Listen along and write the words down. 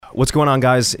What's going on,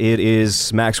 guys? It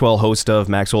is Maxwell, host of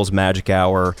Maxwell's Magic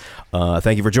Hour.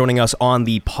 Thank you for joining us on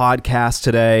the podcast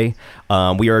today.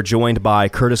 We are joined by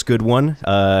Curtis Goodwin.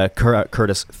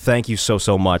 Curtis, thank you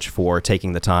so much for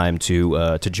taking the time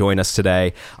to join us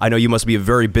today. I know you must be a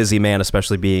very busy man,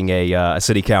 especially being a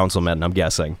city councilman, I'm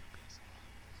guessing.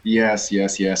 Yes. We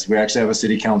actually have a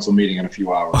city council meeting in a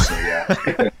few hours, so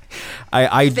yeah.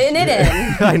 I Fit it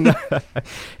in. I know.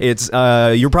 It's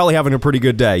you're probably having a pretty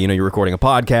good day. You know, you're recording a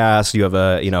podcast. You have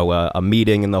a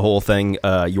meeting and the whole thing.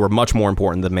 You are much more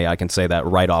important than me. I can say that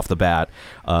right off the bat.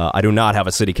 I do not have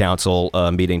a city council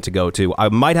meeting to go to. I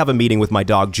might have a meeting with my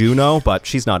dog Juno, but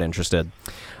she's not interested.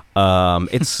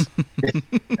 It's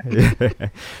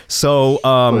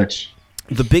so.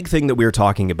 The big thing that we're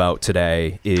talking about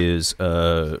today is,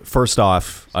 first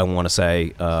off, I want to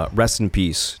say rest in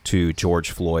peace to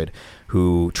George Floyd,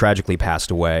 who tragically passed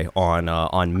away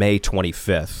on May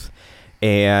 25th.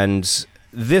 And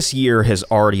this year has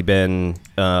already been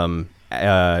May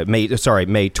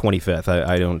 25th.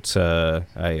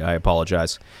 I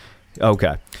apologize.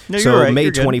 Okay. No, so you're right. May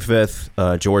You're good.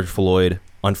 25th, George Floyd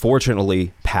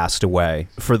unfortunately passed away.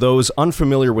 For those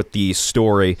unfamiliar with the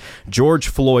story, George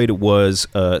Floyd was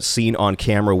seen on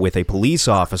camera with a police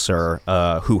officer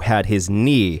who had his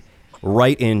knee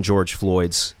right in George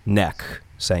Floyd's neck,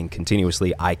 saying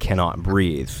continuously, "I cannot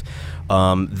breathe."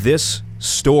 This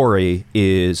story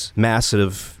is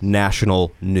massive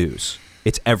national news.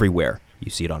 It's everywhere.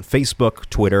 You see it on Facebook,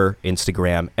 Twitter,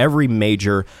 Instagram, every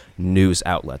major news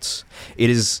outlets. It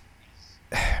is...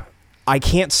 I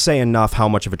can't say enough how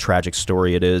much of a tragic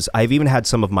story it is. I've even had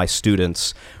some of my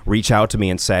students reach out to me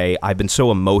and say, I've been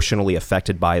so emotionally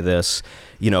affected by this.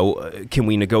 You know, can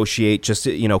we negotiate? Just,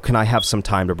 can I have some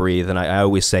time to breathe? And I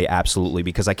always say absolutely,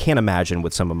 because I can't imagine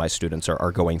what some of my students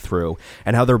are going through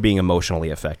and how they're being emotionally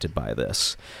affected by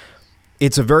this.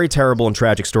 It's a very terrible and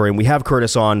tragic story. And we have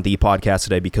Curtis on the podcast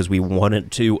today because we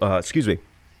wanted to,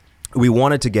 we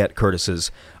wanted to get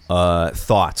Curtis's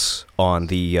thoughts on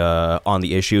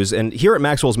the issues. And here at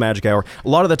Maxwell's Magic Hour, a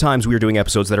lot of the times we are doing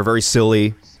episodes that are very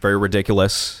silly, very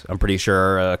ridiculous. I'm pretty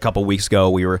sure a couple weeks ago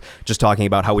we were just talking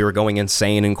about how we were going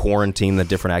insane in quarantine, the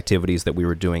different activities that we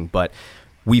were doing. But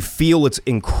we feel it's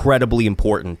incredibly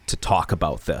important to talk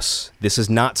about this. This is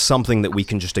not something that we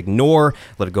can just ignore,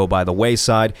 let it go by the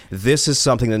wayside. This is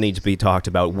something that needs to be talked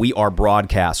about. We are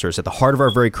broadcasters. At the heart of our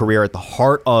very career, at the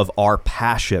heart of our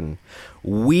passion,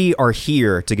 we are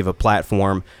here to give a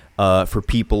platform for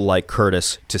people like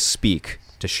Curtis to speak,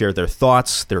 to share their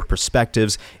thoughts, their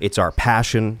perspectives. It's our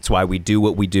passion. It's why we do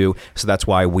what we do. So that's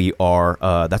why we are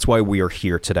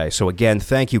here today. So again,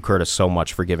 thank you, Curtis, so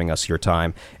much for giving us your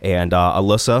time. And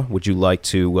Alyssa, would you like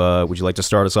to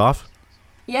start us off?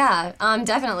 Yeah,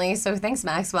 definitely. So thanks,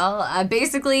 Maxwell.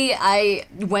 Basically, I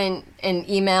went and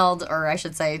emailed, or I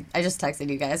should say, I just texted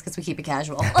you guys because we keep it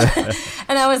casual.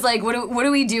 And I was like, what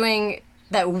are we doing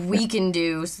that we can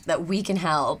do, so that we can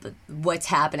help what's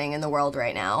happening in the world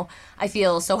right now? I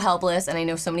feel so helpless, and I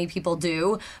know so many people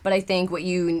do, but I think what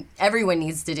everyone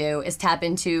needs to do is tap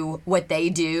into what they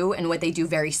do and what they do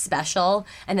very special,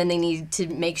 and then they need to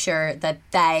make sure that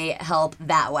they help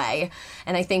that way.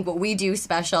 And I think what we do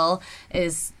special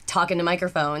is talking to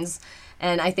microphones.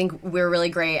 And I think we're really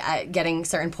great at getting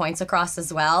certain points across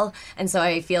as well. And so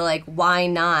I feel like, why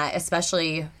not,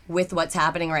 especially with what's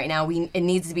happening right now, it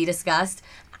needs to be discussed.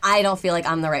 I don't feel like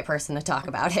I'm the right person to talk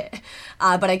about it.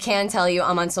 But I can tell you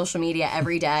I'm on social media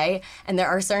every day, and there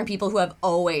are certain people who have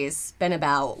always been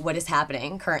about what is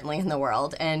happening currently in the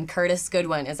world. And Curtis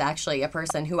Goodwin is actually a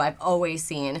person who I've always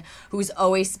seen, who's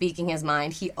always speaking his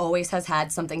mind. He always has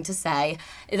had something to say.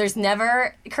 There's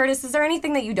never, Curtis, is there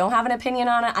anything that you don't have an opinion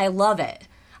on it? I love it.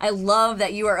 I love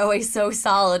that you are always so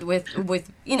solid with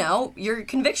your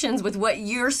convictions, with what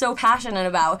you're so passionate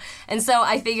about. And so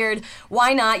I figured,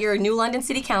 why not? You're a New London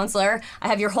City Councilor. I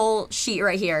have your whole sheet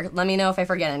right here. Let me know if I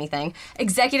forget anything.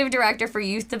 Executive Director for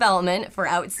Youth Development for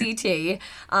OutCT.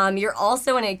 You're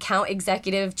also an Account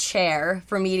Executive Chair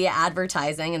for Media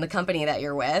Advertising in the company that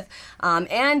you're with.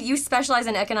 And you specialize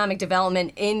in economic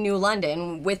development in New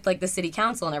London with the City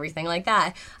Council and everything like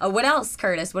that. What else,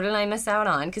 Curtis? What did I miss out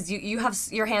on? Because you have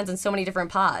your hands in so many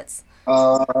different pots.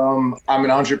 I'm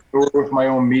an entrepreneur with my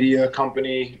own media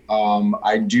company.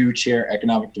 I do chair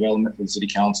economic development for the city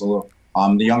council.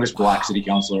 I'm the youngest Black city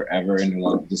councilor ever in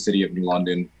the city of New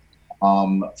London.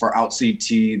 For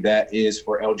OutCT, that is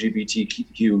for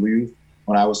LGBTQ youth.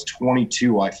 When I was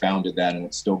 22, I founded that, and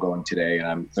it's still going today, and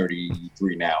I'm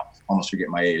 33 now. Almost forget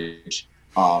my age.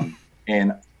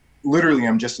 And literally,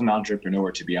 I'm just an entrepreneur,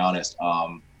 to be honest.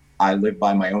 I live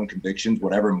by my own convictions.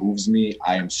 Whatever moves me,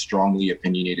 I am strongly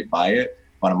opinionated by it.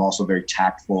 but I'm also very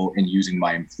tactful in using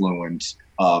my influence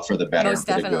for the better. Most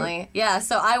definitely. Yeah.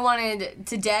 So I wanted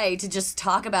today to just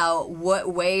talk about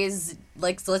what ways,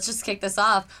 so let's just kick this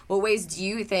off. What ways do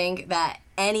you think that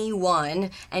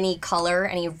anyone, any color,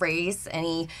 any race,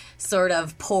 any sort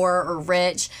of poor or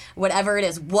rich, whatever it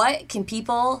is, what can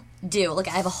people do? Look,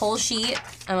 I have a whole sheet.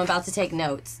 I'm about to take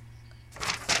notes.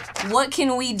 What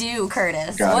can we do,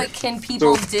 Curtis? What can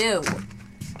people do?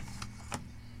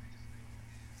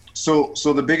 So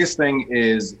the biggest thing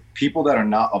is people that are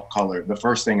not of color. The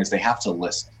first thing is they have to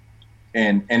listen,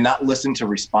 and not listen to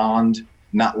respond,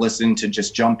 not listen to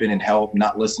just jump in and help,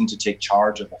 not listen to take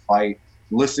charge of the fight.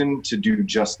 Listen to do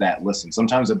just that. Listen.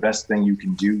 Sometimes the best thing you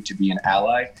can do to be an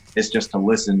ally is just to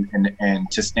listen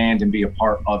and to stand and be a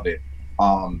part of it.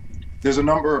 There's a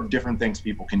number of different things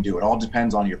people can do. It all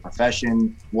depends on your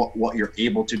profession, what you're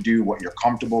able to do, what you're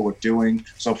comfortable with doing.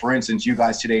 So for instance, you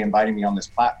guys today inviting me on this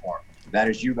platform. That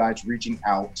is you guys reaching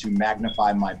out to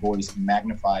magnify my voice,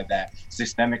 magnify that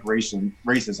systemic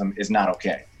racism is not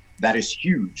okay. That is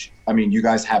huge. I mean, you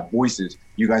guys have voices,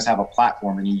 you guys have a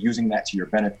platform, and you're using that to your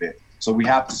benefit. So we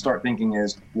have to start thinking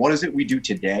is, what is it we do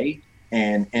today?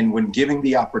 And when giving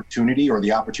the opportunity or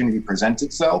the opportunity presents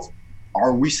itself,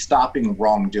 are we stopping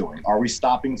wrongdoing? Are we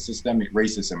stopping systemic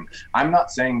racism? I'm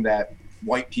not saying that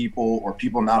white people or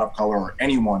people not of color or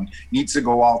anyone needs to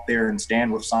go out there and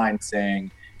stand with signs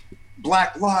saying,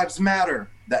 Black Lives Matter.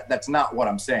 That's not what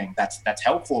I'm saying. That's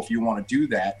helpful if you want to do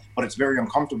that, but it's very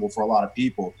uncomfortable for a lot of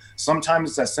people.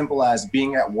 Sometimes it's as simple as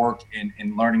being at work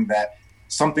and learning that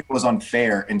something was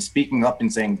unfair and speaking up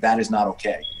and saying that is not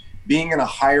okay. Being in a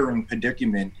hiring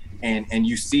predicament and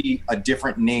you see a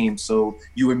different name, so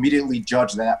you immediately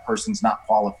judge that person's not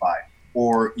qualified,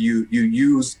 or you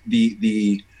use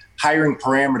the hiring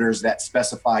parameters that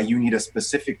specify you need a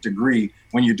specific degree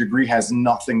when your degree has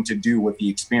nothing to do with the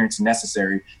experience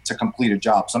necessary to complete a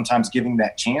job. Sometimes giving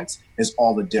that chance is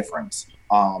all the difference.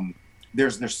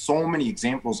 There's so many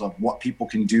examples of what people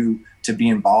can do to be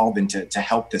involved and to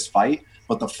help this fight.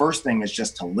 But the first thing is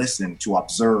just to listen, to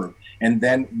observe. And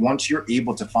then once you're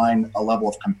able to find a level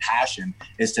of compassion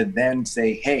is to then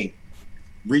say, hey,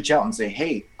 reach out and say,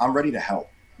 hey, I'm ready to help.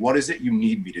 What is it you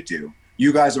need me to do?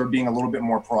 You guys are being a little bit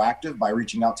more proactive by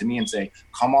reaching out to me and say,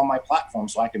 come on my platform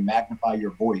so I can magnify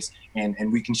your voice and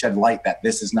we can shed light that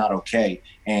this is not okay.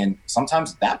 And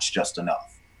sometimes that's just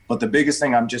enough. But the biggest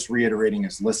thing I'm just reiterating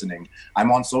is listening.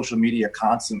 I'm on social media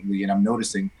constantly and I'm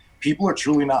noticing people are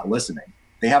truly not listening.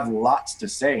 They have lots to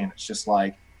say and it's just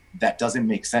like, that doesn't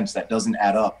make sense. That doesn't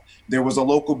add up. There was a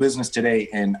local business today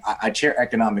and I chair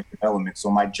economic development.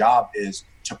 So my job is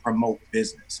to promote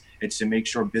business. It's to make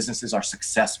sure businesses are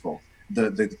successful.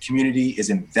 The community is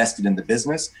invested in the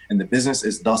business and the business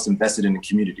is thus invested in the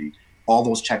community. All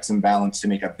those checks and balance to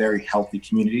make a very healthy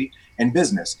community and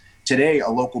business. Today, a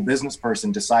local business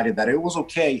person decided that it was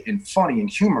okay and funny and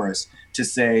humorous to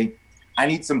say, I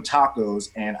need some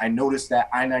tacos and I noticed that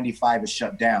I-95 is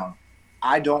shut down.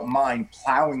 I don't mind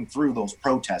plowing through those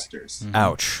protesters. Mm-hmm.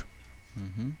 Ouch.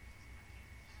 Mm-hmm.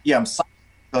 Yeah, I'm sorry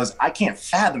because I can't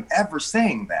fathom ever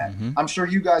saying that. Mm-hmm. I'm sure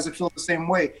you guys would feel the same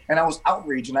way. And I was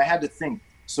outraged and I had to think.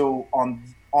 So on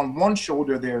one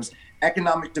shoulder, there's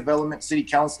economic development city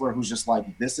councilor who's just like,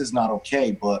 this is not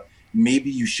okay, but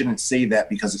maybe you shouldn't say that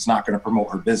because it's not going to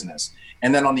promote her business.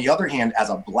 And then on the other hand, as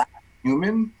a Black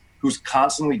human who's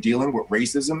constantly dealing with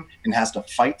racism and has to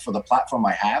fight for the platform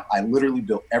I have, I literally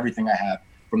built everything I have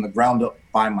from the ground up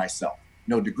by myself.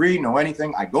 No degree, no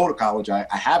anything. I go to college, I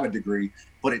have a degree,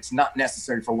 but it's not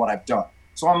necessary for what I've done.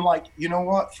 So I'm like, you know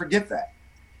what? Forget that.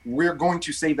 We're going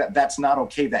to say that that's not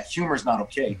okay, that humor is not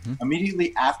okay. Mm-hmm.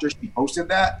 Immediately after she posted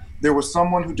that, there was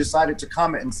someone who decided to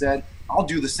comment and said, I'll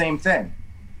do the same thing.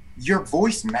 Your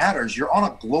voice matters. You're on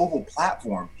a global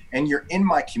platform and you're in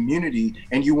my community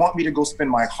and you want me to go spend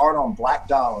my hard-earned Black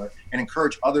dollar and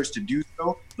encourage others to do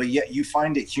so, but yet you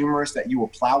find it humorous that you will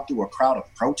plow through a crowd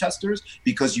of protesters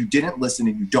because you didn't listen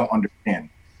and you don't understand.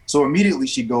 So immediately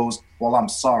she goes, well, I'm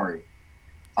sorry.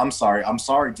 I'm sorry. I'm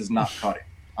sorry does not cut it.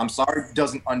 I'm sorry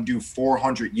doesn't undo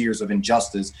 400 years of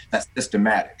injustice that's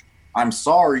systematic. I'm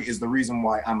sorry is the reason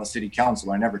why I'm a city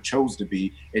councilor. I never chose to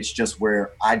be. It's just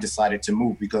where I decided to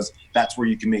move because that's where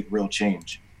you can make real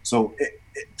change. So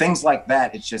things like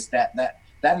that, it's just that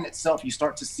in itself, you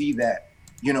start to see that,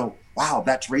 you know, wow,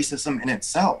 that's racism in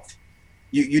itself.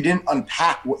 You didn't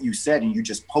unpack what you said and you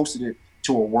just posted it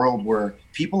to a world where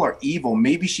people are evil.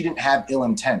 Maybe she didn't have ill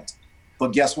intent,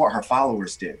 but guess what? Her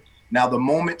followers did. Now, the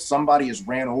moment somebody is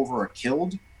ran over or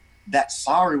killed, that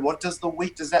sorry, what does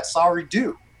that sorry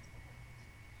do?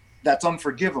 That's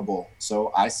unforgivable.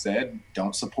 So I said,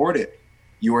 don't support it.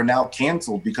 You are now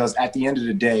canceled because at the end of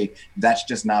the day, that's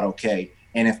just not okay.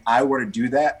 And if I were to do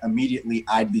that, immediately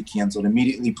I'd be canceled.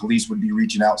 Immediately police would be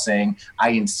reaching out saying I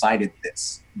incited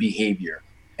this behavior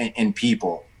in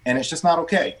people. And it's just not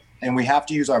okay. And we have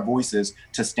to use our voices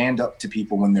to stand up to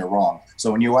people when they're wrong.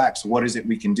 So when you ask, what is it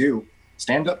we can do?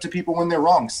 Stand up to people when they're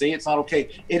wrong. Say it's not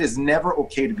okay. It is never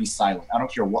okay to be silent. I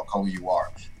don't care what color you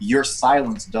are. Your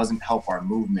silence doesn't help our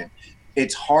movement.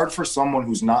 It's hard for someone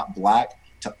who's not Black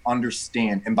to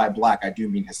understand. And by Black, I do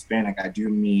mean Hispanic. I do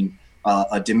mean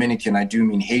a Dominican. I do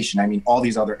mean Haitian. I mean all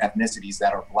these other ethnicities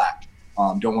that are Black.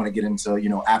 Don't want to get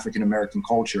into, African-American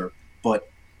culture. But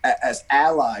as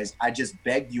allies, I just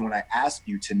beg you and I ask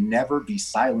you to never be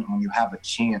silent when you have a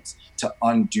chance to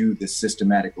undo this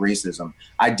systematic racism.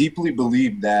 I deeply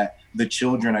believe that the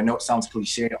children, I know it sounds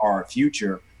cliche, are our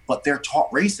future, but they're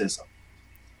taught racism.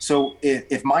 So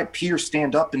if my peers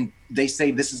stand up and they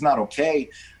say this is not okay,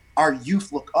 our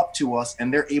youth look up to us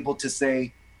and they're able to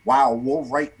say, wow, we'll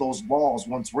write those laws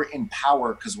once we're in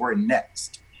power because we're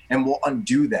next, and we'll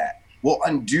undo that. We'll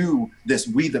undo this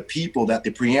we the people that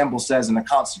the preamble says in the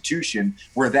Constitution,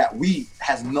 where that we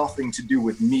has nothing to do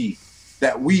with me,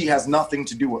 that we has nothing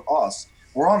to do with us.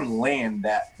 We're on land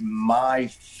that my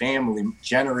family,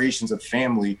 generations of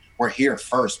family, were here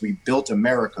first. We built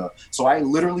America. So I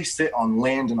literally sit on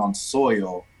land and on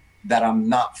soil that I'm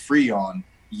not free on,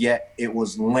 yet it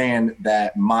was land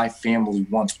that my family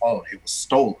once owned. It was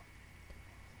stolen.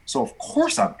 So of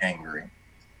course I'm angry.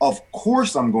 Of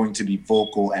course, I'm going to be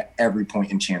vocal at every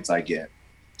point and chance I get.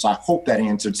 So I hope that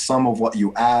answered some of what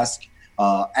you asked.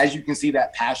 As you can see,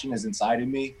 that passion is inside of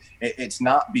me. It's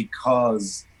not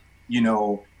because,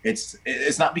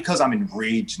 it's not because I'm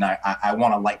enraged and I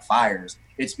want to light fires.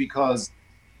 It's because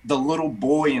the little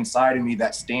boy inside of me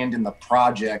that stand in the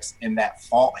projects and that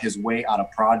fought his way out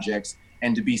of projects,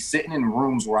 and to be sitting in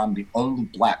rooms where I'm the only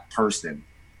Black person,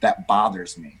 that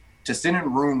bothers me. To sit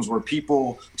in rooms where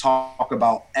people talk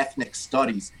about ethnic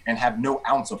studies and have no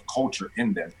ounce of culture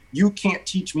in them. You can't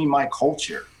teach me my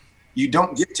culture. You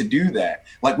don't get to do that.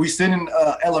 Like we sit in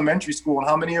elementary school, and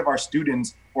how many of our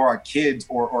students or our kids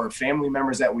or family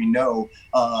members that we know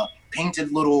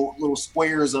painted little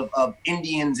squares of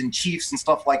Indians and chiefs and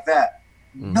stuff like that?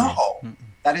 Mm-hmm. No,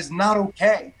 that is not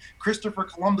okay. Christopher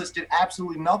Columbus did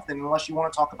absolutely nothing unless you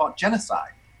want to talk about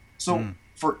genocide. So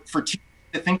for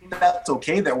to think that's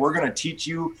okay, that we're going to teach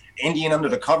you Indian under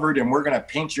the cupboard and we're going to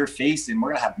paint your face and we're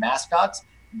going to have mascots,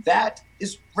 that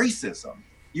is racism.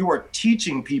 You are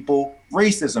teaching people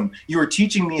racism. You are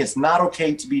teaching me it's not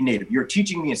okay to be Native. You're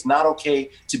teaching me it's not okay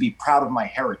to be proud of my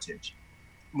heritage.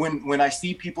 When I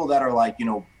see people that are like,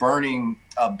 burning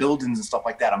buildings and stuff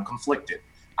like that, I'm conflicted.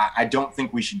 I don't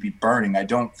think we should be burning. I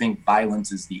don't think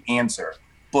violence is the answer.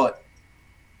 But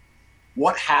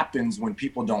what happens when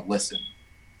people don't listen?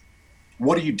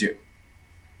 What do?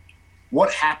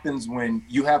 What happens when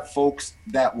you have folks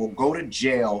that will go to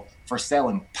jail for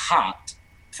selling pot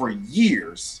for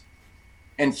years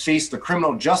and face the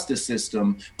criminal justice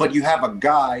system, but you have a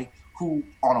guy who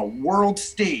on a world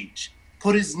stage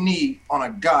put his knee on a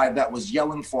guy that was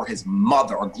yelling for his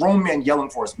mother, a grown man yelling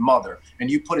for his mother, and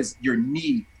you put your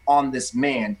knee on this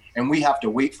man, and we have to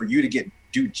wait for you to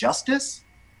do justice?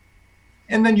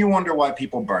 And then you wonder why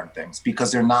people burn things,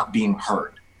 because they're not being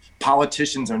heard.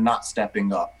 Politicians are not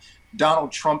stepping up.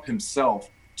 Donald Trump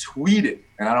himself tweeted,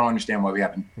 and I don't understand why we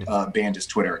haven't banned his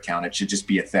Twitter account. It should just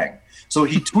be a thing. So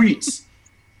he tweets,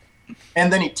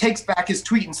 and then he takes back his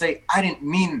tweet and say, I didn't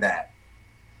mean that.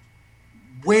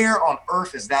 Where on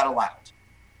earth is that allowed?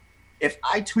 If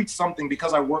I tweet something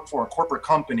because I work for a corporate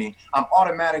company, I'm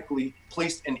automatically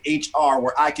placed in HR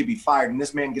where I could be fired, and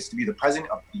this man gets to be the president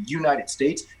of the United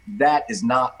States. That is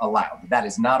not allowed. That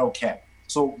is not okay.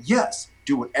 So yes,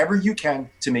 do whatever you can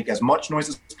to make as much noise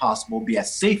as possible, be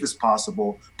as safe as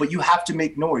possible, but you have to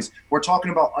make noise. We're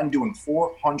talking about undoing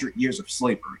 400 years of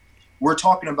slavery. We're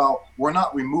talking about, we're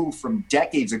not removed from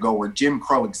decades ago where Jim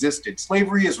Crow existed.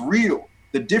 Slavery is real.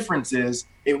 The difference is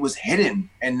it was hidden,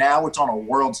 and now it's on a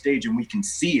world stage and we can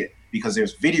see it because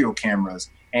there's video cameras,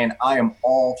 and I am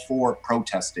all for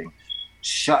protesting.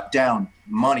 Shut down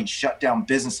money, shut down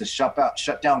businesses,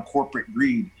 shut down corporate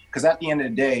greed. Because at the end of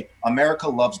the day, America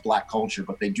loves Black culture,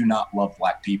 but they do not love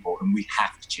Black people. And we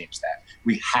have to change that.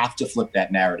 We have to flip that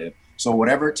narrative. So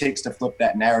whatever it takes to flip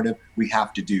that narrative, we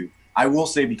have to do. I will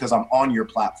say, because I'm on your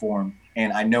platform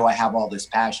and I know I have all this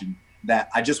passion, that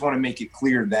I just want to make it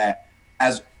clear that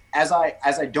as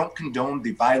I don't condone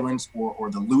the violence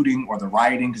or the looting or the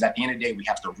rioting, because at the end of the day, we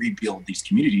have to rebuild these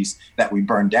communities that we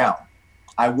burned down.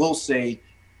 I will say,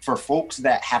 for folks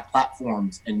that have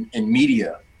platforms and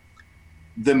media,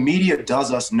 the media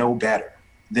does us no better.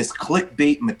 this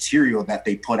clickbait material that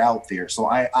they put out there. So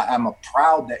I'm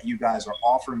proud that you guys are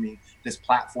offering me this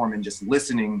platform and just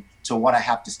listening to what I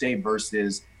have to say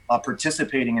versus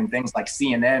participating in things like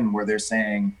CNN where they're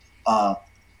saying,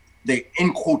 they,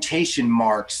 in quotation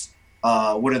marks,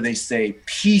 what do they say?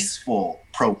 Peaceful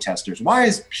protesters. Why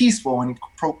is peaceful in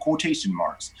quotation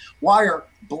marks? Why are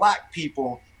Black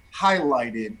people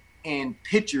highlighted in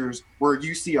pictures where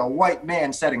you see a white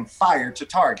man setting fire to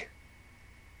Target?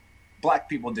 Black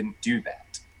people didn't do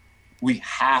that. We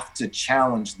have to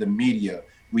challenge the media.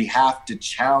 We have to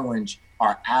challenge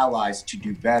our allies to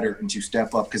do better and to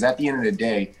step up. Because at the end of the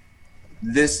day,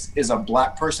 this is a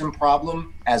Black person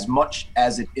problem as much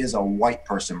as it is a white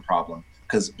person problem.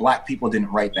 Because Black people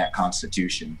didn't write that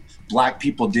Constitution. Black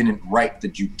people didn't write the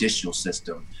judicial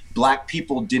system. Black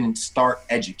people didn't start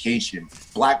education.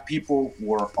 Black people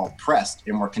were oppressed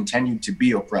and were continued to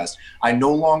be oppressed. I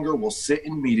no longer will sit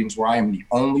in meetings where I am the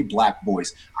only Black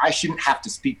voice. I shouldn't have to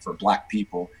speak for Black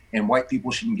people, and white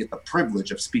people shouldn't get the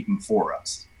privilege of speaking for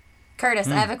us. Curtis,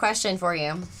 I have a question for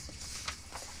you.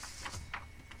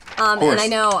 And I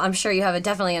know, I'm sure you have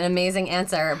definitely an amazing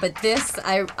answer, but this,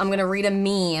 I'm going to read a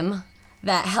meme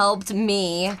that helped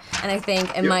me, and I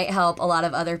think it might help a lot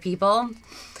of other people.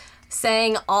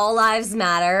 Saying all lives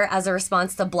matter as a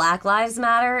response to Black Lives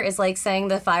Matter is like saying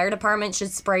the fire department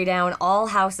should spray down all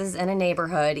houses in a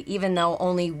neighborhood, even though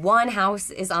only one house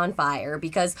is on fire,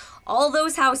 because all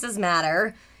those houses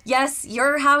matter. Yes,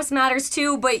 your house matters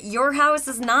too, but your house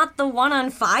is not the one on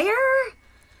fire?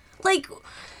 Like,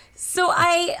 so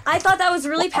I thought that was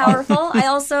really powerful. I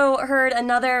also heard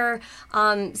another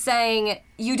saying,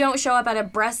 you don't show up at a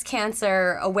breast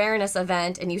cancer awareness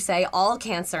event and you say all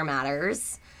cancer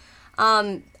matters.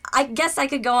 I guess I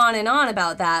could go on and on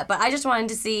about that, but I just wanted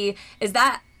to see, is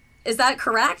that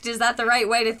correct? Is that the right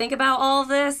way to think about all of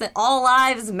this? All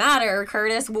lives matter,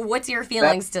 Curtis. What's your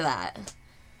feelings to that?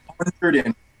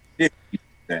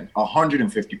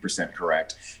 150%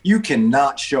 correct. You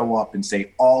cannot show up and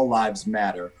say all lives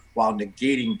matter while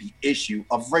negating the issue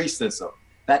of racism.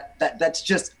 That's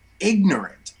just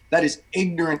ignorant. That is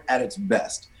ignorant at its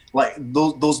best. Like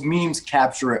those memes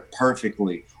capture it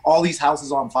perfectly. All these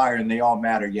houses on fire and they all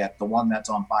matter, yet the one that's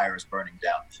on fire is burning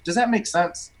down. Does that make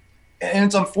sense? And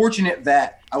it's unfortunate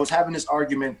that I was having this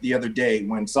argument the other day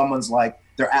when someone's like,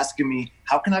 they're asking me,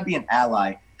 how can I be an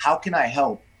ally? How can I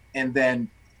help? And then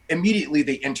immediately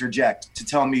they interject to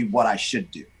tell me what I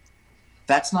should do.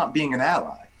 That's not being an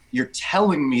ally. You're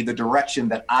telling me the direction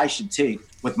that I should take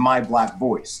with my Black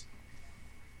voice.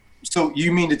 So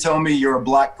you mean to tell me you're a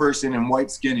Black person in white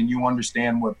skin and you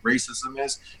understand what racism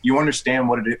is? You understand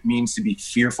what it means to be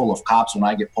fearful of cops when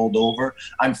I get pulled over?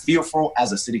 I'm fearful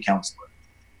as a city councilor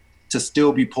to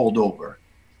still be pulled over.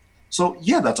 So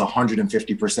yeah, that's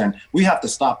 150%. We have to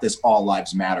stop this all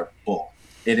lives matter bull.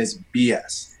 It is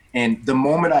BS. And the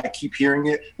moment I keep hearing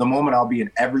it, the moment I'll be in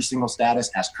every single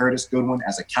status as Curtis Goodwin,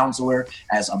 as a counselor,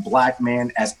 as a Black man,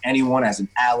 as anyone, as an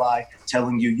ally,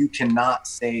 telling you, you cannot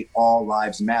say all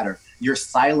lives matter. You're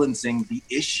silencing the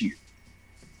issue.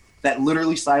 That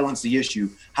literally silenced the issue.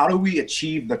 How do we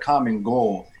achieve the common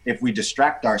goal if we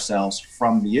distract ourselves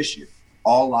from the issue?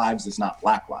 All lives is not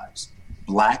Black lives.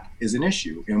 Black is an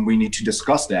issue, and we need to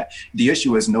discuss that. The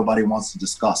issue is nobody wants to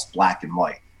discuss Black and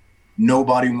white.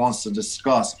 Nobody wants to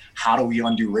discuss how do we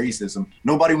undo racism.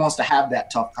 Nobody wants to have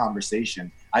that tough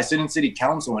conversation. I sit in city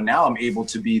council and now I'm able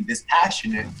to be this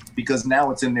passionate because now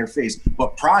it's in their face.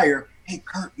 But prior, hey,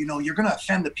 Kurt, you're going to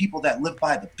offend the people that live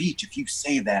by the beach if you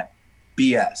say that.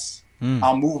 BS.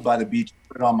 I'll move by the beach,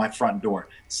 put it on my front door,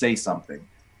 say something.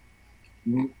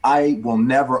 I will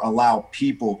never allow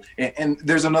people, and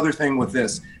there's another thing with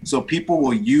this. So people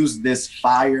will use this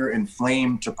fire and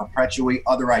flame to perpetuate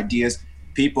other ideas.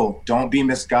 People, don't be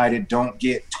misguided. Don't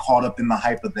get caught up in the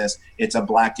hype of this. It's a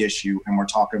Black issue, and we're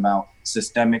talking about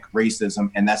systemic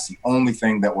racism, and that's the only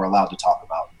thing that we're allowed to talk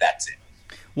about. That's it.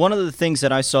 One of the things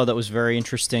that I saw that was very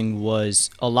interesting was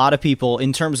a lot of people,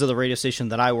 in terms of the radio station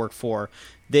that I work for,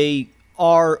 they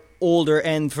are older,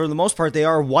 and for the most part, they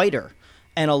are whiter.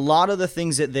 And a lot of the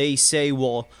things that they say,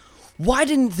 well, why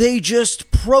didn't they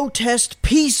just protest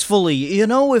peacefully?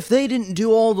 If they didn't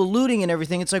do all the looting and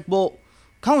everything, it's like, well,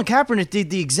 Colin Kaepernick did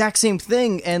the exact same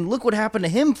thing, and look what happened to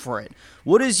him for it.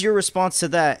 What is your response to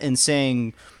that in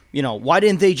saying, why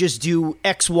didn't they just do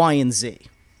X, Y, and Z?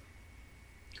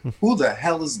 Who the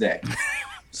hell is they?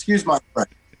 Excuse my friend.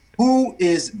 Who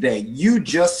is they? You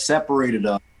just separated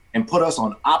us and put us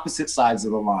on opposite sides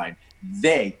of the line.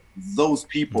 They, those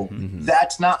people. Mm-hmm.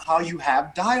 That's not how you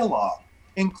have dialogue.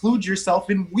 Include yourself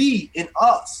in we, in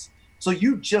us. So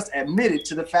you just admitted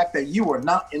to the fact that you are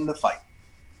not in the fight.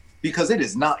 Because it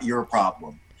is not your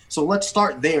problem. So let's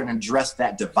start there and address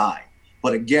that divide.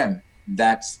 But again,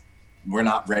 we're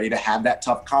not ready to have that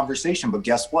tough conversation. But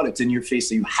guess what? It's in your face,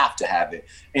 so you have to have it.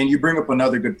 And you bring up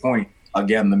another good point.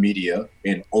 Again, the media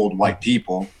and old white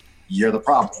people, you're the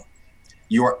problem.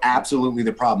 You are absolutely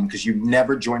the problem because you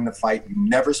never joined the fight, you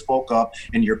never spoke up,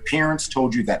 and your parents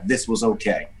told you that this was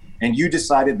okay. And you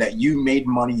decided that you made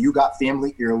money, you got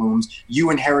family heirlooms,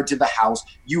 you inherited the house,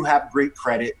 you have great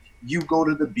credit, you go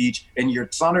to the beach, and your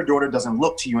son or daughter doesn't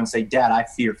look to you and say, Dad, I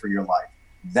fear for your life.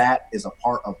 That is a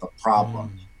part of the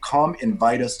problem. Come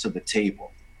invite us to the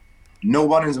table. No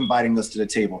one is inviting us to the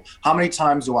table. How many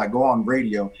times do I go on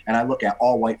radio and I look at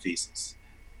all white faces?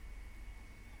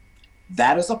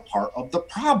 That is a part of the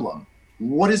problem.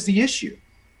 What is the issue?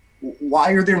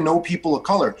 Why are there no people of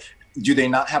color? Do they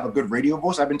not have a good radio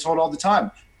voice? I've been told all the time,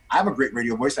 I have a great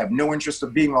radio voice. I have no interest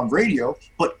of being on radio,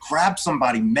 but grab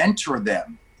somebody, mentor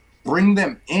them, bring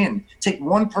them in. Take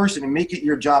one person and make it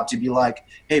your job to be like,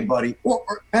 hey, buddy,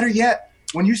 or better yet,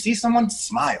 when you see someone,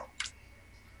 smile.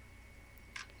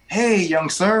 Hey, young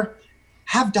sir,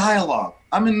 have dialogue.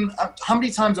 How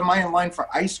many times am I in line for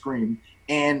ice cream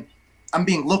and I'm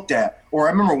being looked at? Or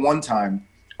I remember one time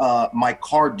my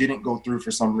car didn't go through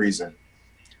for some reason.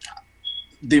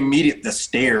 The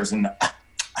stares and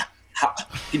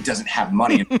he doesn't have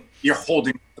money. And you're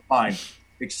holding the line.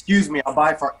 Excuse me, I'll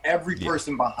buy for every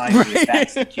person behind me if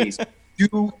that's the case.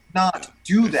 Do not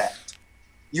do that.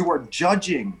 You are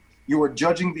judging. You are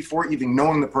judging before even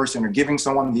knowing the person or giving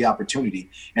someone the opportunity.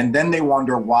 And then they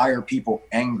wonder, why are people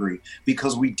angry?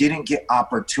 Because we didn't get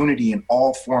opportunity in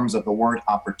all forms of the word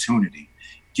opportunity.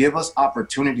 Give us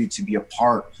opportunity to be a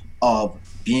part of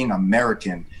being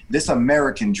American. This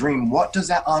American dream, what does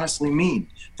that honestly mean?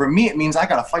 For me, it means I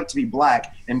got to fight to be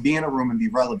black and be in a room and be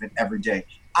relevant every day.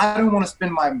 I don't want to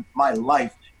spend my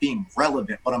life being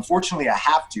relevant, but unfortunately I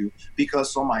have to,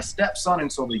 because so my stepson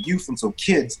and so the youth and so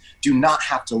kids do not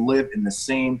have to live in the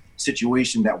same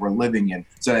situation that we're living in,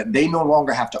 so that they no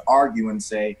longer have to argue and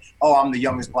say, oh, I'm the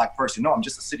youngest black person. No, I'm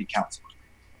just a city councilor.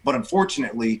 But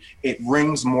unfortunately, it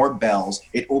rings more bells.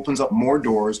 It opens up more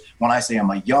doors when I say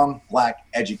I'm a young, black,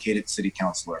 educated city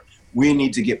councilor. We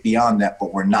need to get beyond that,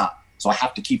 but we're not. So I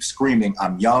have to keep screaming,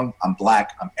 I'm young, I'm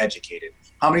black, I'm educated.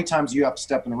 How many times do you have to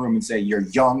step in the room and say, you're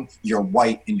young, you're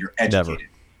white, and you're educated?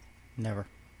 Never.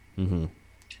 Mm-hmm.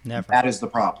 Never. That is the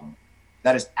problem.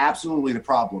 That is absolutely the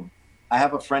problem. I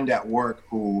have a friend at work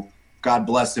who, God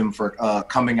bless him for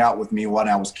coming out with me when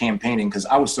I was campaigning, because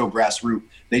I was so grassroots.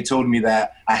 They told me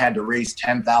that I had to raise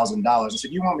 $10,000. I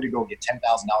said, you want me to go get $10,000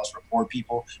 for poor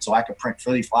people so I could print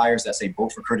Philly flyers that say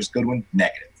vote for Curtis Goodwin?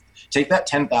 Negative. Take that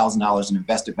 $10,000 and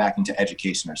invest it back into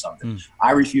education or something.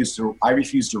 I refuse to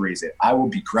raise it. I will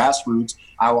be grassroots.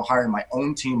 I will hire my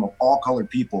own team of all colored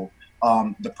people.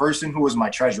 The person who was my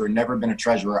treasurer, never been a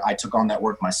treasurer. I took on that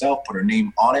work myself, put her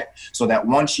name on it so that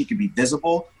one, she could be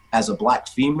visible as a black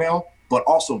female, but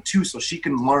also two, so she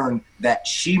can learn that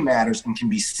she matters and can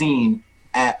be seen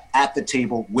at the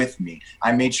table with me.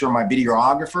 I made sure my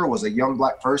videographer was a young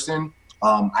black person.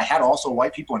 I had also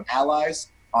white people and allies.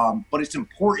 But it's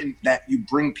important that you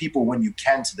bring people when you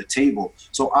can to the table.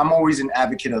 So I'm always an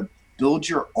advocate of build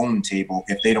your own table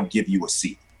if they don't give you a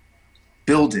seat.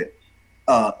 Build it.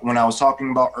 When I was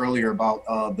talking about earlier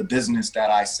about the business that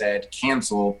I said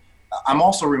cancel, I'm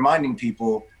also reminding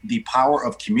people the power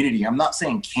of community. I'm not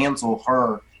saying cancel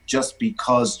her just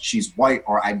because she's white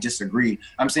or I disagree.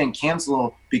 I'm saying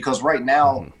cancel because right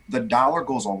now the dollar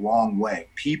goes a long way.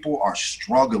 People are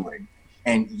struggling.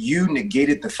 And you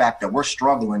negated the fact that we're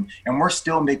struggling and we're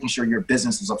still making sure your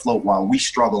business is afloat while we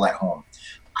struggle at home.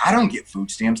 I don't get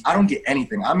food stamps. I don't get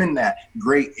anything. I'm in that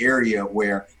gray area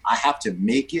where I have to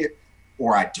make it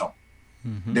or I don't.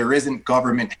 There isn't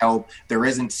government help. There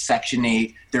isn't Section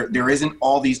 8. There isn't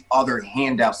all these other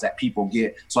handouts that people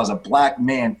get. So as a black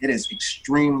man, it is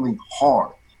extremely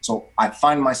hard. So I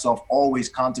find myself always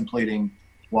contemplating,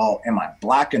 well, am I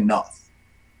black enough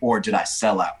or did I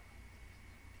sell out?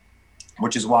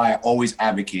 Which is why I always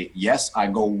advocate, yes, I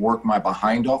go work my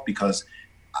behind off because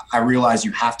I realize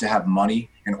you have to have money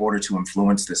in order to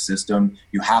influence the system.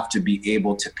 You have to be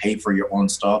able to pay for your own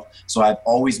stuff. So I've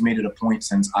always made it a point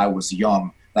since I was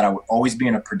young that I would always be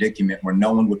in a predicament where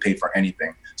no one would pay for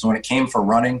anything. So when it came for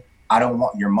running, I don't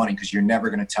want your money because you're never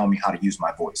going to tell me how to use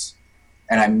my voice.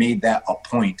 And I made that a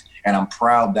point, and I'm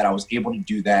proud that I was able to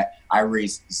do that. I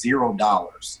raised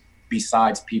 $0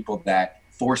 besides people that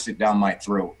forced it down my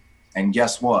throat. And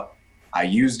guess what? I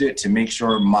used it to make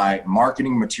sure my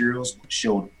marketing materials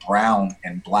showed brown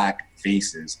and black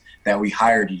faces, that we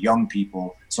hired young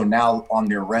people. So now on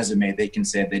their resume, they can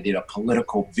say they did a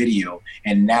political video,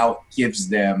 and now it gives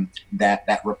them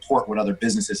that report with other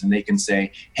businesses, and they can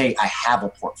say, hey, I have a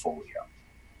portfolio.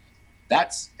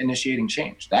 That's initiating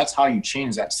change. That's how you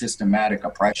change that systematic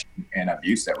oppression and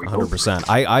abuse that we 100%.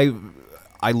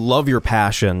 I love your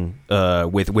passion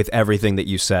with everything that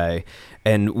you say.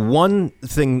 And one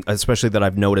thing, especially that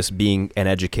I've noticed being an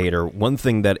educator, one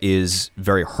thing that is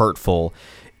very hurtful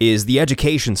is the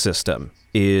education system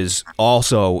is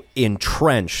also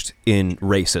entrenched in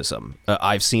racism.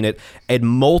 I've seen it at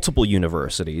multiple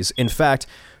universities. In fact,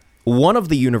 one of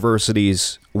the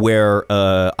universities where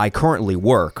I currently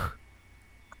work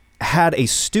had a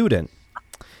student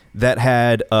that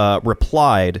had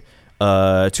replied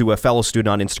to a fellow student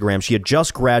on Instagram. She had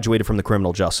just graduated from the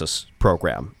criminal justice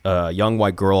program. A young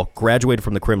white girl graduated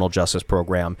from the criminal justice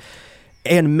program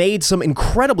and made some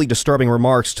incredibly disturbing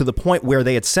remarks to the point where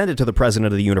they had sent it to the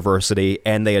president of the university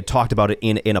and they had talked about it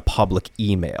in a public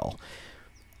email.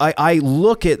 I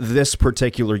look at this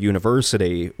particular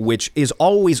university, which is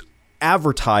always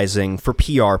advertising for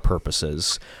PR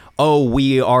purposes. Oh,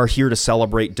 we are here to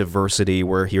celebrate diversity.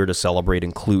 We're here to celebrate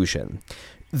inclusion.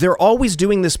 They're always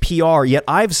doing this PR, yet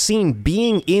I've seen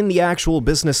being in the actual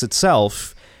business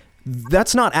itself,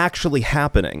 that's not actually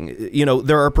happening. You know,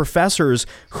 there are professors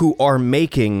who are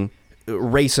making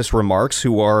racist remarks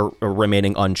who are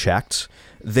remaining unchecked.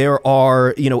 There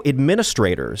are,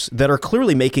 administrators that are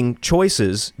clearly making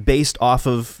choices based off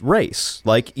of race.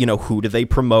 Like, who do they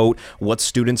promote? What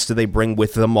students do they bring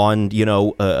with them on,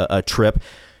 a trip?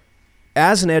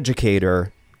 As an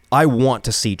educator, I want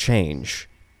to see change.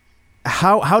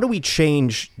 How do we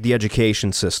change the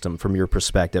education system from your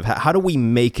perspective? How do we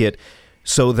make it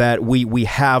so that we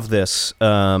have this,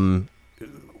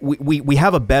 we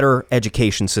have a better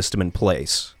education system in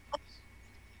place?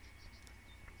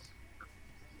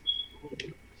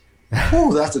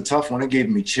 Oh, that's a tough one. It gave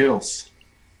me chills.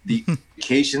 The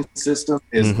education system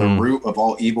is the root of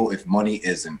all evil if money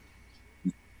isn't.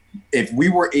 If we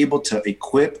were able to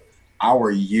equip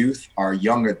our youth, our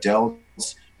young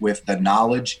adults, with the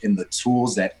knowledge and the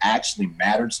tools that actually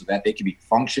mattered so that they can be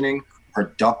functioning,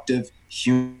 productive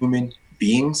human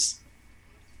beings,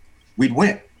 we'd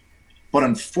win. But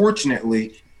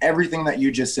unfortunately, everything that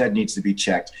you just said needs to be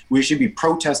checked. We should be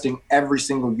protesting every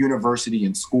single university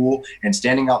and school and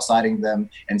standing outside them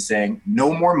and saying,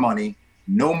 no more money,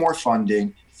 no more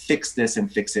funding, fix this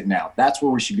and fix it now. That's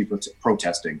where we should be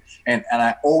protesting. And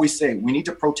I always say we need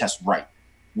to protest right.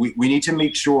 We need to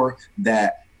make sure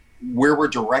that where we're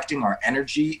directing our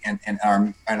energy and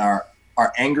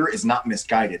our anger is not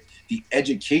misguided. The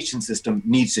education system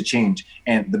needs to change.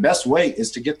 And the best way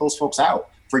is to get those folks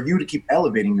out, for you to keep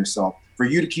elevating yourself, for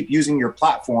you to keep using your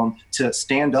platform to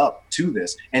stand up to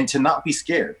this and to not be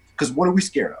scared. Because what are we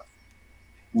scared of?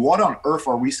 What on earth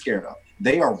are we scared of?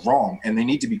 They are wrong and they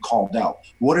need to be called out.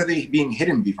 What are they being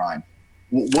hidden behind?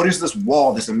 What is this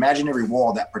wall, this imaginary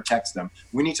wall that protects them?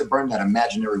 We need to burn that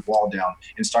imaginary wall down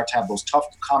and start to have those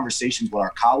tough conversations with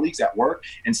our colleagues at work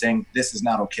and saying, this is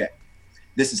not okay.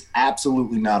 This is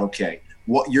absolutely not okay.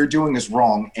 What you're doing is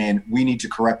wrong and we need to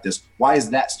correct this. Why is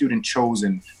that student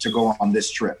chosen to go on this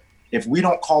trip? If we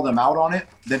don't call them out on it,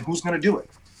 then who's going to do it?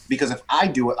 Because if I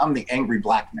do it, I'm the angry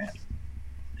black man.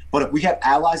 But if we had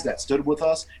allies that stood with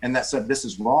us and that said, this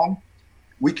is wrong,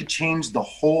 we could change the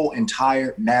whole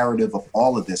entire narrative of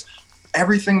all of this.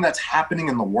 Everything that's happening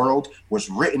in the world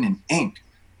was written in ink.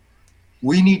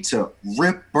 We need to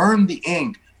burn the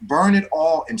ink, burn it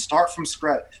all, and start from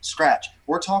scratch.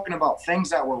 We're talking about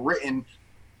things that were written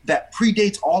that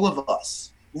predates all of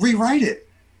us. Rewrite it.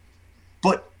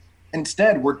 But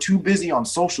instead, we're too busy on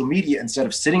social media instead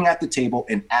of sitting at the table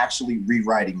and actually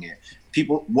rewriting it.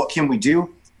 People, what can we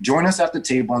do? Join us at the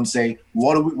table and say,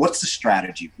 what's the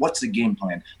strategy? What's the game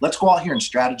plan? Let's go out here and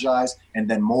strategize and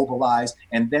then mobilize,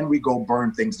 and then we go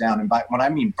burn things down. And when I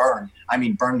mean burn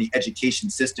the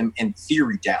education system in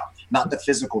theory down, not the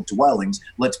physical dwellings.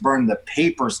 Let's burn the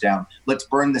papers down. Let's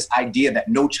burn this idea that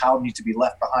no child needs to be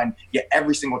left behind, yet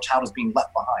every single child is being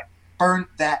left behind. Burn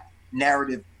that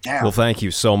narrative down. Well, thank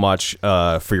you so much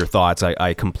for your thoughts.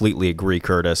 I completely agree,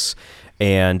 Curtis.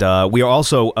 And we are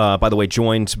also, by the way,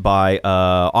 joined by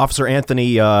Officer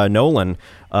Anthony Nolan.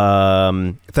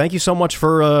 Thank you so much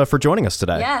for joining us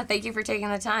today. Yeah, thank you for taking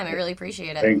the time. I really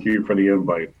appreciate it. Thank you for the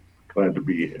invite. Glad to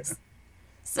be here.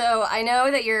 So I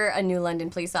know that you're a New London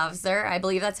police officer. I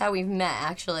believe that's how we've met,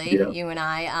 actually, you and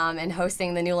I, and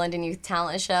hosting the New London Youth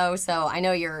Talent Show. So I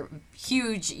know you're a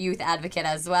huge youth advocate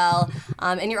as well.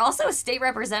 And you're also a state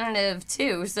representative,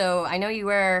 too. So I know you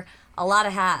wear a lot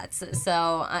of hats.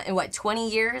 So, in what,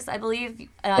 20 years, I believe, in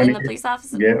 20 the police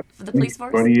office, Yeah, for the police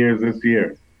force? 20 years this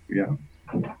year. Yeah.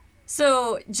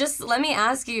 So, just let me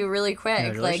ask you really quick,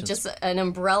 like, Congratulations. just an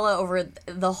umbrella over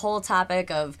the whole topic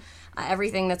of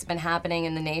everything that's been happening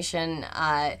in the nation.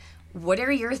 What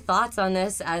are your thoughts on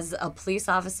this as a police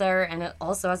officer and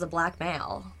also as a black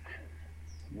male?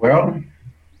 Well,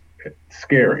 it's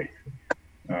scary.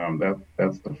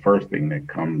 That's the first thing that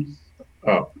comes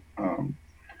up.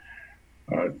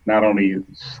 Not only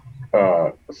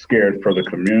scared for the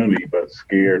community, but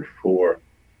scared for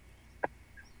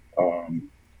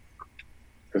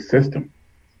the system.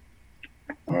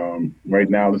 Right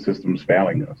now, the system's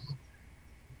failing us,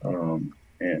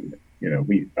 and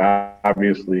we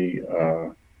obviously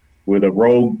with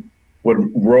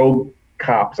rogue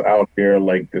cops out there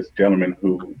like this gentleman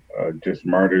who just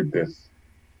murdered this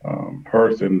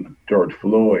person, George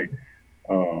Floyd.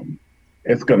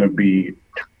 It's going to be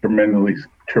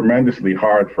tremendously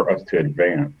hard for us to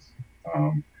advance.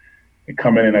 And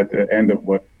coming in at the end of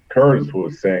what Curtis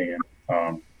was saying,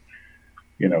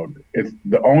 it's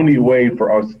the only way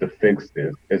for us to fix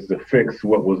this is to fix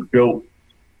what was built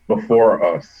before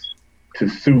us to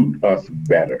suit us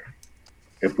better.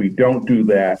 If we don't do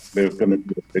that, there's going to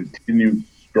be a continued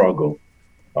struggle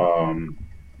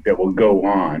that will go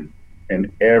on,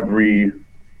 and every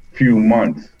few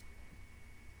months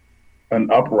an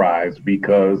uprise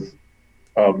because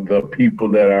of the people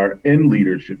that are in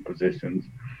leadership positions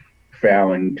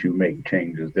failing to make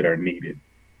changes that are needed.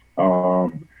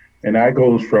 And that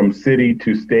goes from city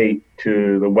to state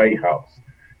to the White House.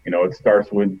 It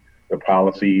starts with the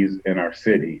policies in our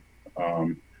city,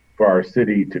 for our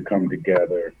city to come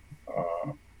together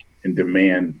and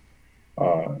demand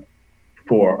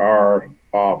for our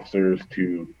officers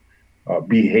to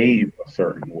behave a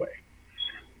certain way,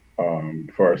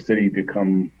 for our city to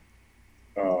come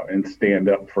and stand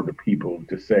up for the people,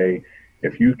 to say,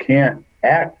 if you can't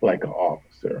act like an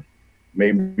officer,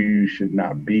 maybe you should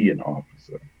not be an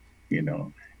officer,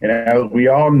 And as we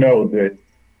all know that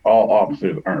all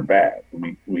officers aren't bad.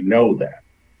 We know that.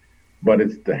 But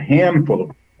it's the handful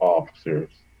of officers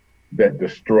that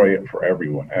destroy it for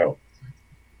everyone else.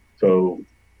 So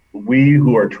we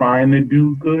who are trying to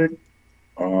do good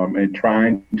and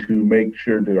trying to make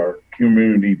sure that our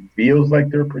community feels like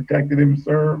they're protected and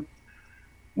served,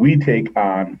 we take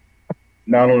on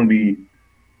not only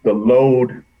the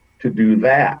load to do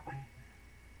that,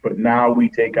 but now we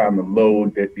take on the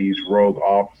load that these rogue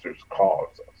officers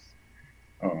cause us.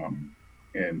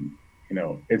 And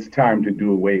it's time to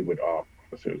do away with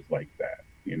officers like that.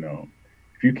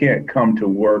 If you can't come to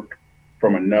work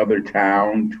from another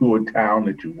town to a town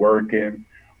that you work in,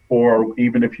 or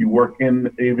even if you live in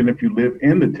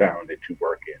the town that you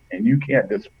work in, and you can't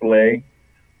display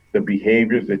the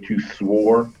behaviors that you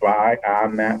swore by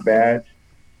on that badge,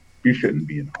 you shouldn't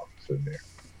be an officer there.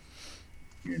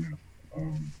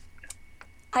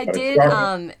 I did.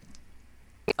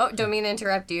 Don't mean to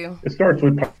interrupt you. It starts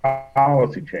with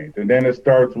policy change, and then it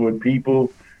starts with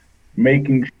people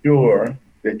making sure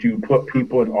that you put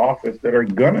people in office that are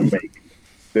going to make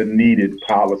the needed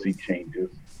policy changes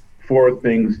for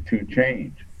things to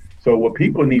change. So what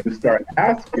people need to start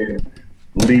asking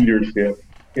leadership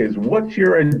is, what's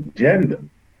your agenda?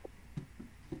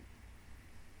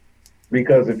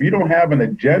 Because if you don't have an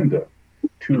agenda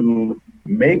to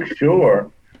make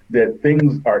sure that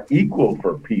things are equal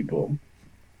for people,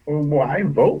 well, why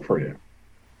vote for them?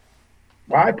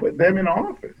 Why put them in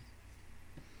office?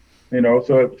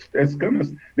 So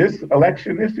this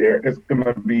election this year is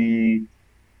gonna be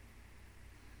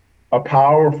a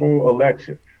powerful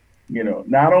election.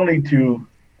 Not only to,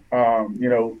 a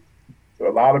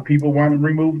lot of people want to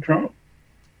remove Trump.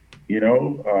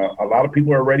 A lot of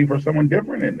people are ready for someone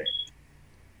different in there.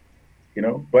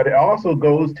 But it also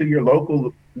goes to your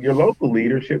local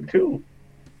leadership too,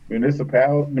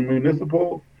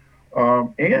 municipal,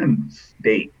 and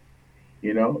state.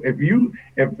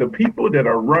 If the people that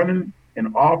are running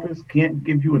in office can't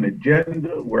give you an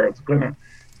agenda where it's going to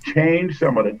change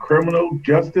some of the criminal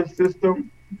justice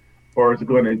system, or it's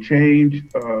going to change,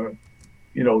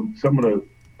 some of the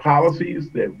policies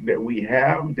that we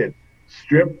have that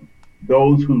strip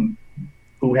those who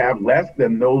have less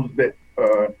than those that,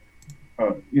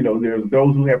 there's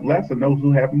those who have less and those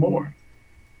who have more.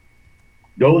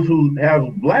 Those who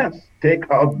have less take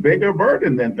a bigger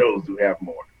burden than those who have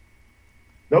more.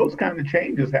 Those kind of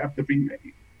changes have to be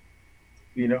made,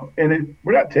 and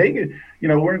we're not taking,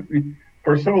 we're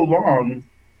for so long,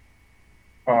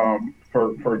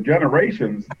 for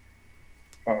generations,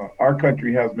 our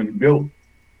country has been built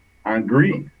on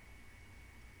greed,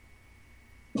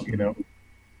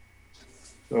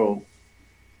 so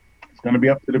going to be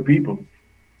up to the people,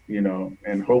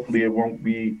 and hopefully it won't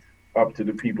be up to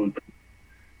the people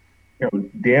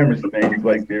damage things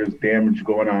like there's damage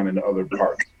going on in other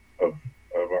parts of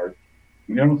our,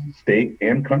 state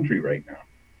and country right now.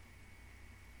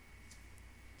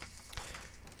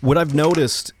 What I've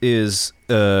noticed is,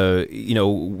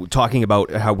 talking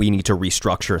about how we need to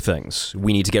restructure things.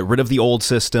 We need to get rid of the old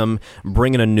system,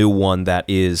 bring in a new one that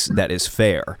is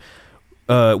fair.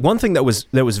 One thing that was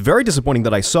very disappointing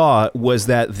that I saw was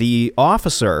that the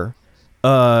officer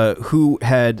who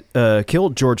had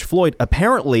killed George Floyd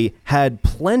apparently had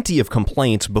plenty of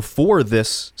complaints before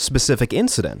this specific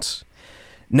incident.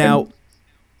 Now,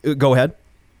 go ahead.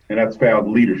 And that's failed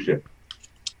leadership.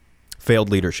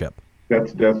 Failed leadership.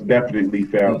 That's definitely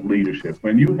failed leadership.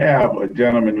 When you have a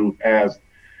gentleman who has,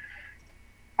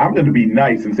 I'm going to be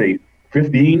nice and say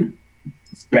 15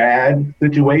 bad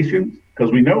situations,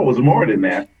 because we know it was more than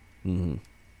that. Mm-hmm.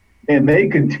 And they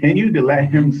continue to let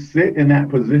him sit in that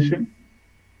position.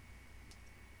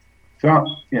 So,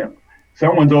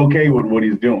 someone's okay with what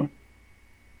he's doing.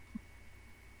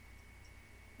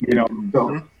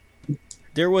 So.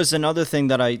 There's another thing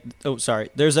that I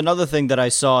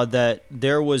saw, that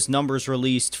there was numbers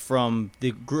released from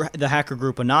the hacker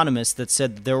group Anonymous that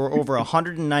said that there were over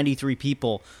 193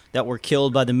 people that were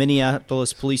killed by the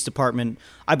Minneapolis Police Department,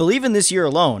 I believe in this year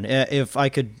alone. If I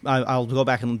could, I'll go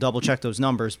back and double check those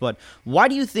numbers. But why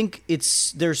do you think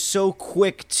they're so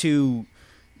quick to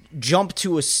jump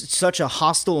to such a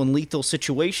hostile and lethal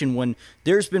situation when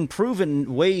there's been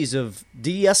proven ways of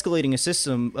de-escalating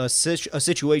a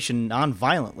situation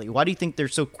non-violently? Why do you think they're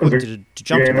so quick to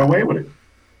jump to that? Away with it.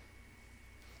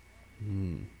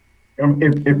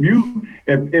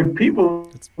 If people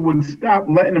would stop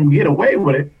letting them get away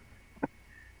with it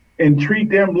and treat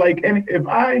them like if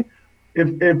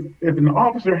an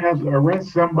officer has to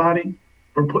arrest somebody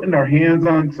for putting their hands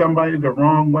on somebody the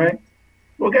wrong way,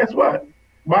 well, guess what?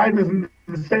 Why doesn't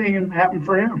the same happen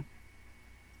for him?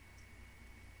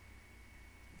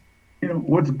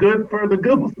 What's good for the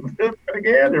goose is good for the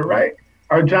gander, right?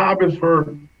 Our job is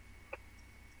for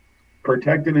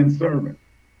protecting and serving.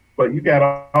 But you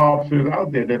got officers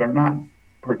out there that are not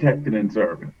protecting and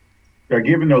serving. They're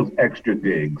giving those extra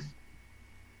digs.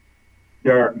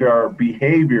 Their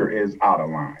behavior is out of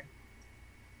line.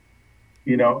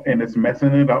 And it's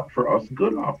messing it up for us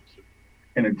good officers.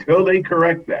 And until they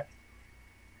correct that,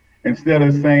 instead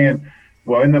of saying,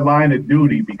 well, in the line of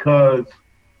duty, because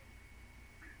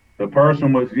the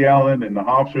person was yelling and the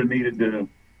officer needed to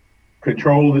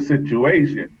control the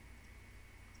situation,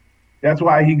 that's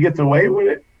why he gets away with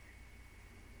it.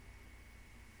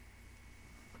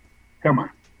 Come on.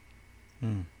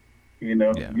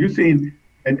 Yeah. You seen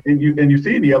and you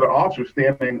seen the other officer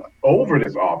standing over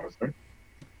this officer,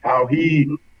 how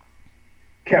he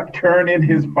kept turning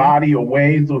his body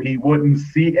away so he wouldn't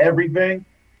see everything.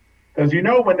 Because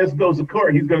when this goes to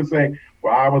court, he's going to say,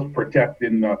 well, I was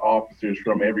protecting the officers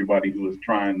from everybody who was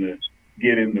trying to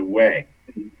get in the way.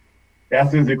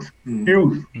 That's his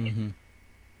excuse. Mm-hmm.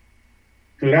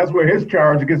 So that's where his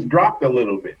charge gets dropped a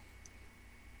little bit.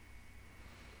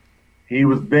 He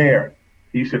was there.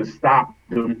 He should have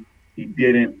stopped him. He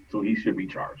didn't, so he should be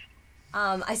charged.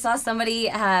 I saw somebody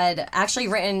had actually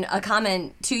written a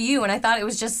comment to you, and I thought it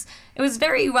was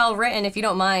very well written. If you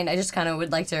don't mind, I just kind of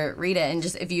would like to read it, and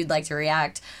just if you'd like to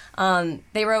react.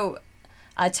 They wrote,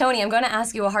 Tony, I'm going to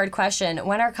ask you a hard question.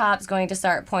 When are cops going to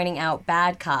start pointing out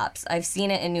bad cops? I've seen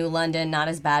it in New London, not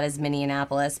as bad as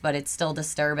Minneapolis, but it's still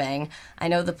disturbing. I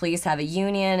know the police have a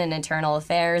union and internal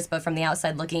affairs, but from the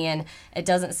outside looking in, it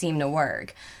doesn't seem to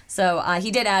work. So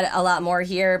he did add a lot more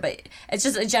here, but it's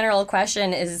just a general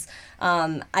question is,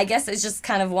 I guess it's just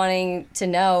kind of wanting to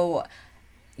know,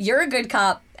 you're a good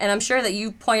cop, and I'm sure that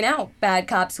you point out bad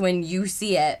cops when you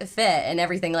see it fit and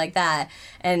everything like that.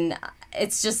 And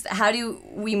it's just, how do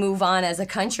we move on as a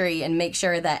country and make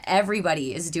sure that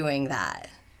everybody is doing that?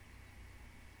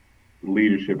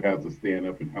 Leadership has to stand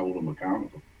up and hold them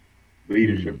accountable.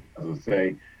 Leadership has to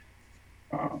say,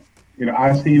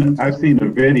 I've seen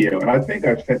the video, and I think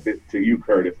I've sent it to you,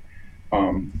 Curtis.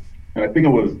 And I think it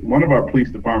was one of our police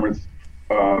departments.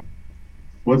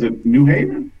 Was it New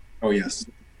Haven? Oh, yes.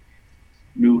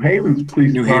 New Haven's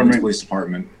police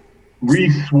department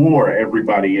re-swore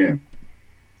everybody in.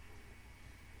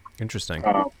 Interesting.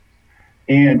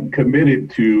 And committed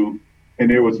to, and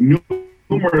there was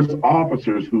numerous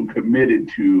officers who committed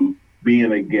to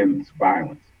being against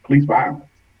violence, police violence.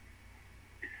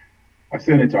 I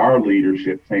sent it to our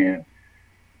leadership saying,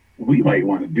 we might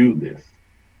want to do this.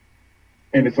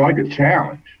 And it's like a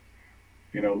challenge.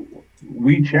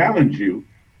 We challenge you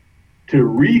to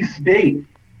restate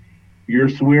your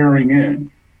swearing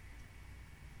in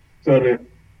so that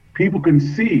people can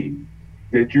see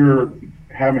that you're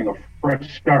having a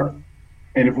fresh start.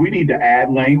 And if we need to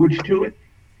add language to it,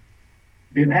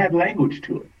 then add language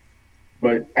to it.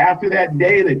 But after that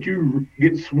day that you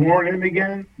get sworn in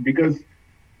again, because,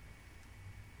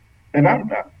 and I'm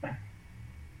not,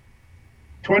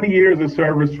 20 years of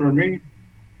service for me,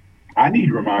 I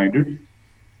need reminders.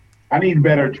 I need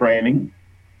better training.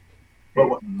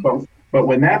 But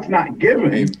when that's not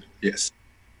given, yes,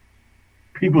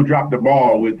 people drop the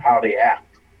ball with how they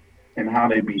act and how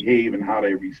they behave and how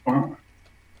they respond.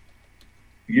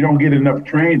 You don't get enough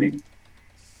training,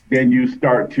 then you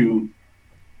start to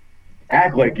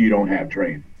act like you don't have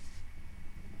training.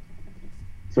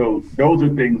 So those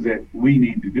are things that we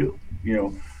need to do.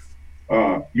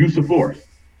 Use of force.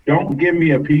 Don't give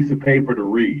me a piece of paper to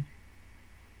read.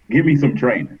 Give me some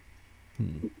training.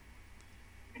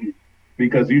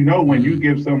 Because when you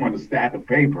give someone a stack of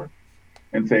paper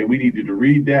and say, we need you to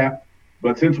read that,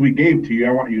 but since we gave it to you,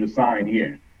 I want you to sign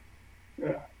here.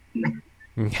 Yeah.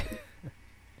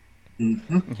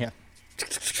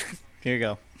 Here you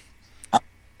go.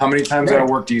 How many times at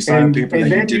work do you sign paper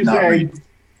that you did not read?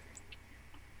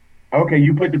 Okay,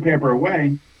 you put the paper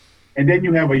away, and then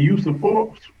you have a use of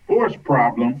force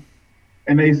problem,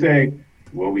 and they say,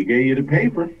 well, we gave you the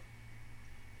paper.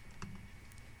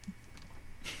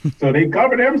 So they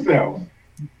cover themselves.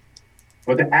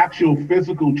 But the actual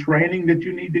physical training that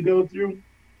you need to go through,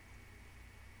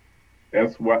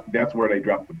 that's where they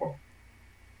drop the ball.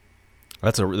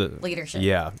 That's leadership.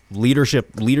 Yeah,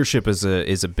 leadership is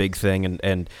a big thing,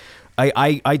 and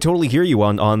I totally hear you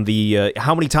on the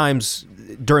how many times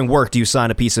during work do you sign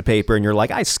a piece of paper and you're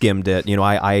like, I skimmed it,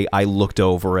 I looked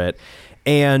over it.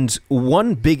 And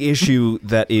one big issue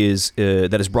that is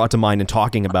brought to mind in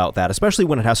talking about that, especially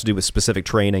when it has to do with specific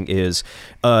training, is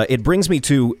it brings me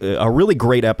to a really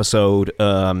great episode,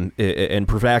 and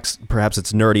perhaps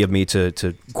it's nerdy of me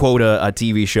to quote a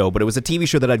TV show, but it was a TV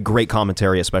show that had great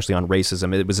commentary, especially on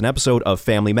racism. It was an episode of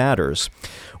Family Matters,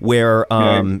 where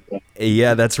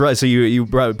yeah, that's right. So you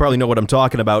probably know what I'm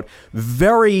talking about.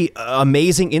 Very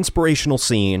amazing, inspirational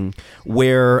scene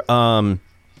where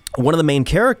one of the main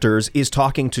characters is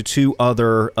talking to two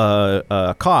other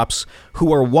cops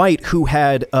who are white, who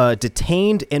had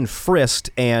detained and frisked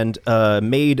and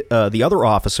made the other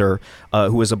officer,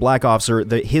 who was a black officer,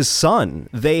 his son.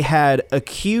 They had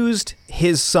accused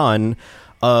his son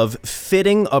of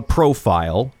fitting a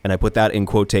profile, and I put that in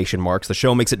quotation marks. The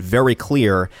show makes it very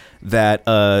clear that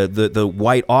the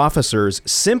white officers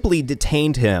simply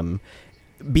detained him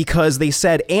because they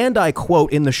said, and I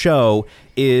quote in the show,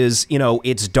 is,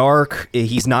 it's dark,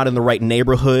 he's not in the right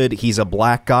neighborhood, he's a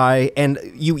black guy. And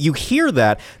you hear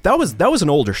that. That was an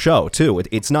older show, too.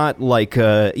 It's not like,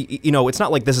 it's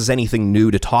not like this is anything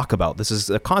new to talk about. This is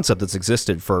a concept that's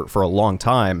existed for a long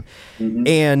time. Mm-hmm.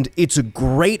 And it's a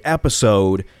great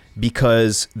episode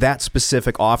because that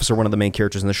specific officer, one of the main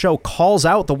characters in the show, calls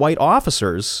out the white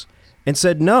officers and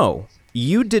said, no,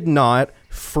 you did not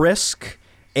frisk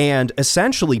and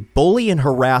essentially bully and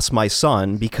harass my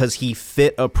son because he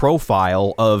fit a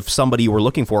profile of somebody you were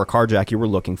looking for, a carjack you were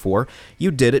looking for.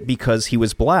 You did it because he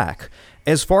was black.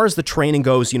 As far as the training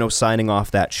goes, signing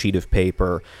off that sheet of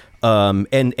paper,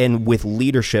 and with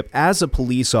leadership, as a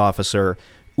police officer,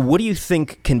 what do you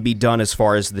think can be done as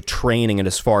far as the training and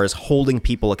as far as holding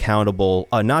people accountable,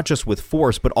 not just with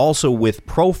force, but also with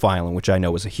profiling, which I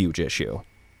know is a huge issue?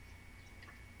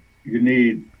 You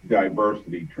need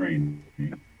diversity training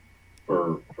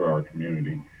for our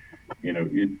community.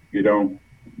 You don't,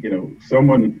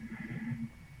 someone,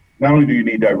 not only do you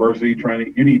need diversity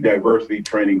training, you need diversity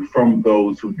training from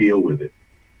those who deal with it.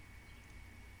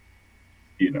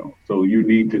 So you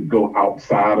need to go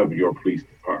outside of your police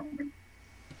department.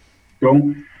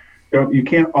 You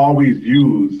can't always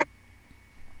use,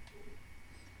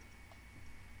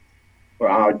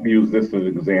 well, I'll use this as an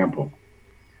example.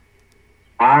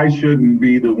 I shouldn't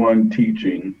be the one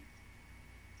teaching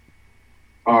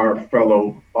our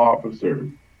fellow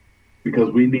officers because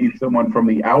we need someone from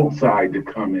the outside to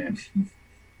come in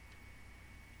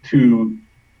to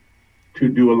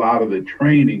do a lot of the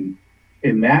training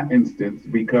in that instance,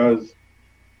 because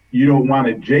you don't want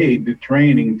to jade the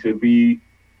training to be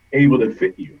able to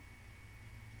fit you.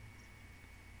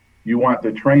 You want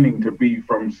the training to be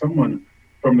from someone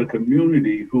from the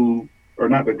community or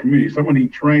not the community, somebody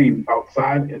trained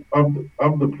outside of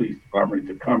the police department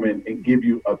to come in and give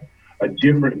you a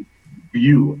different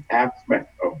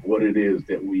aspect of what it is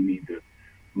that we need to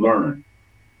learn.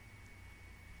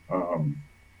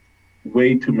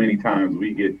 Way too many times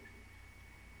we get,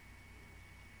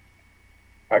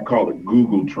 I call it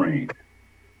Google trained.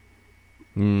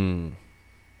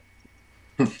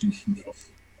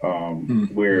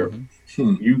 Where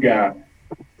you got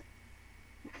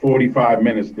 45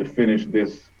 minutes to finish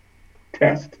this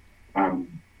test on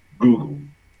Google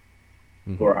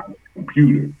or on the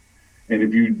computer. And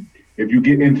if you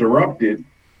get interrupted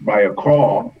by a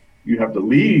call, you have to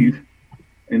leave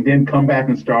and then come back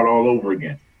and start all over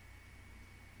again.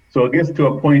 So it gets to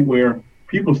a point where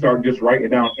people start just writing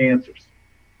down answers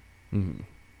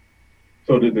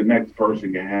so that the next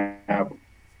person can have them.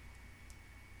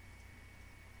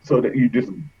 So that you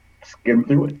just skim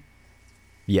through it.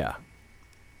 Yeah.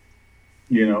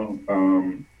 You know,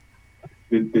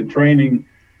 the training,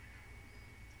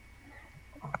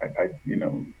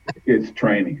 it's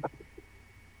training.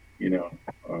 You know,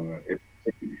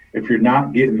 if you're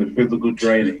not getting the physical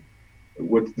training,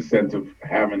 what's the sense of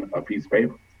having a piece of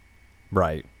paper?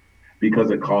 Right. Because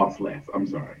it costs less. I'm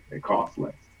sorry, it costs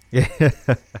less.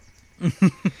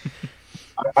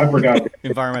 I forgot that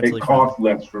Environmentally it costs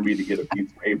less for me to get a piece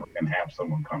of paper and have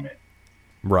someone come in.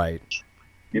 Right.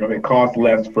 You know, it costs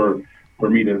less for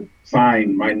me to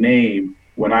sign my name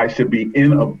when I should be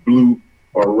in a blue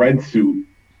or red suit,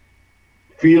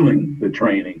 feeling the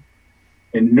training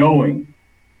and knowing,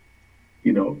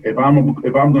 you know, if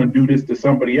I'm going to do this to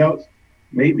somebody else,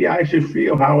 maybe I should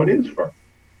feel how it is first.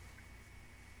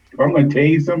 If I'm going to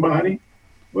tase somebody,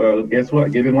 well, guess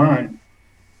what? Get in line.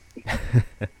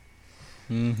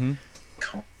 Yes.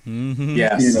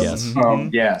 You know,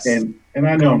 yes. And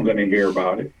I know I'm going to hear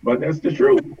about it, but that's the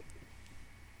truth.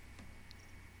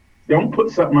 Don't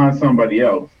put something on somebody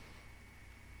else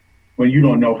when you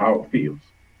don't know how it feels.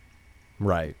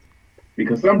 Right.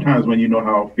 Because sometimes when you know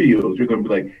how it feels, you're going to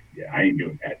be like, yeah, I ain't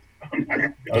doing that.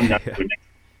 I'm not doing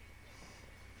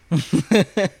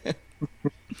that.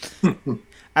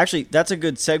 Actually, that's a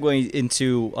good segue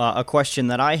into a question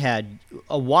that I had.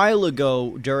 A while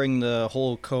ago, during the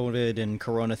whole COVID and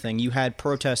Corona thing, you had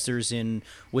protesters in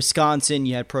Wisconsin,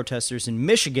 you had protesters in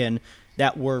Michigan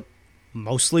that were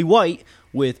mostly white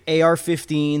with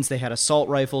AR-15s. They had assault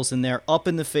rifles, and they're up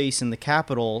in the face in the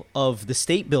Capitol of the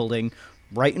state building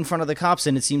right in front of the cops,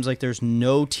 and it seems like there's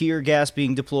no tear gas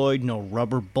being deployed, no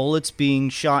rubber bullets being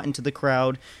shot into the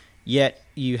crowd, yet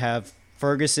you have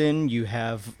Ferguson, you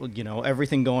have, you know,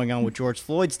 everything going on with George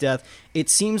Floyd's death. It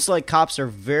seems like cops are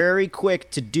very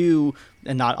quick to do,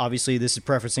 and not, obviously this is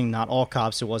preferencing not all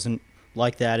cops, it wasn't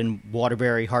like that in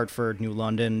Waterbury, Hartford, New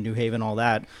London, New Haven, all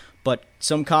that, but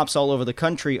some cops all over the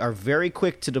country are very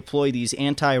quick to deploy these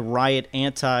anti-riot,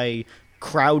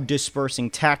 anti-crowd dispersing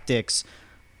tactics,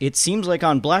 it seems like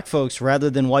on black folks rather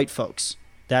than white folks.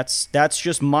 That's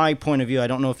just my point of view. I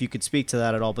don't know if you could speak to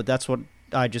that at all, but that's what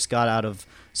I just got out of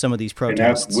some of these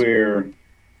protests. And that's where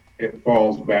it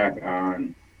falls back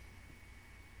on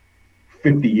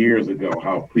 50 years ago,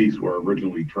 how police were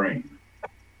originally trained.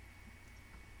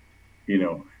 You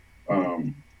know,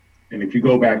 and if you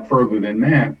go back further than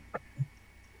that,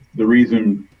 the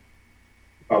reason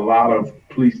a lot of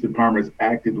police departments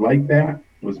acted like that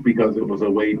was because it was a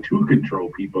way to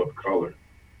control people of color,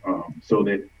 so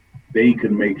that they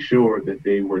could make sure that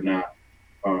they were not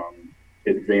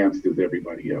advanced as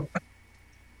everybody else.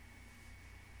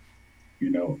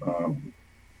 You know,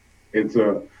 it's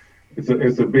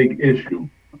a big issue,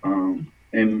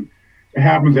 and it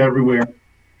happens everywhere.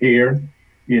 Here,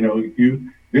 you know,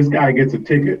 this guy gets a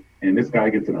ticket and this guy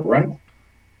gets an arrest.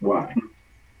 Why?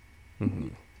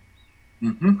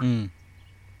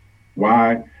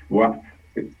 Why?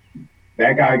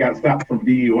 That guy got stopped from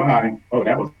DUI. Oh,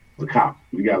 that was a cop.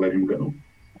 We gotta let him go.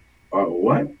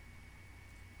 What?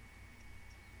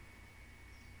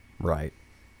 Right.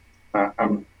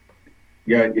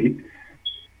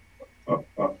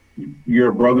 You're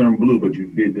a brother in blue, but you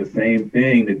did the same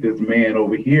thing that this man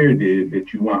over here did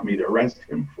that you want me to arrest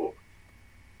him for.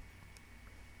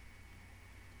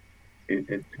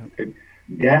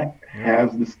 That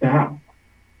has to stop.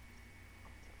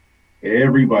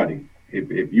 Everybody,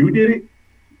 if you did it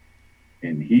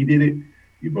and he did it,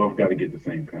 you both got to get the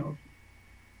same penalty.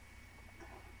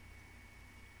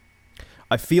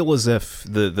 I feel as if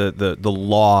the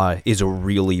law is a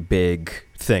really big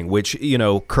thing, which, you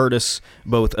know, Curtis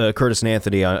and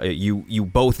Anthony, you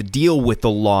both deal with the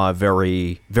law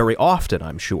very, very often,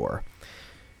 I'm sure.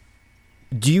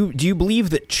 Do you believe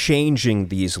that changing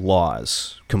these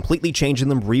laws, completely changing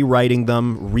them, rewriting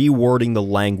them, rewording the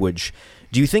language,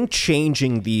 do you think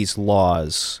changing these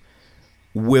laws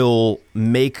will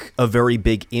make a very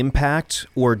big impact,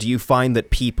 or do you find that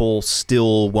people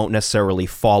still won't necessarily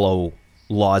follow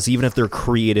laws, even if they're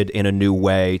created in a new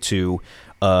way to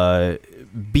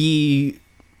be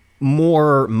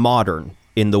more modern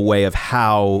in the way of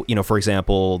how, for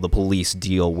example, the police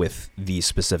deal with these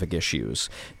specific issues?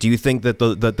 Do you think that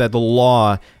the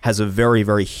law has a very,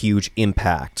 very huge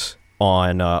impact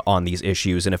on these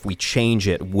issues, and if we change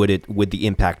it, would the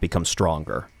impact become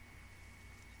stronger?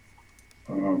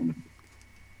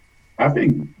 I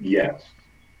think yes,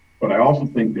 but I also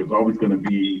think there's always going to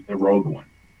be a rogue one.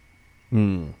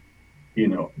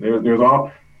 There's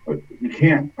all you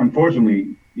can't.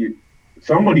 Unfortunately,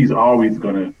 somebody's always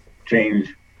going to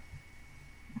change.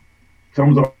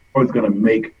 Someone's always going to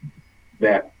make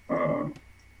that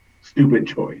stupid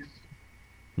choice.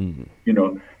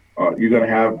 You're going to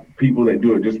have people that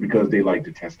do it just because they like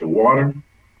to test the water.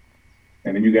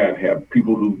 And then you got to have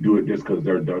people who do it just because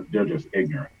they're just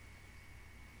ignorant.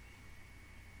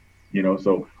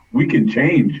 So we can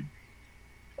change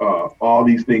all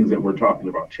these things that we're talking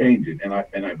about changing. And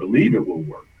I believe it will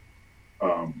work.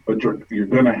 But you're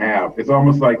going to have, it's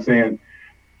almost like saying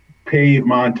pave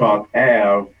Montauk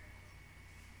Ave,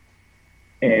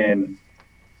 and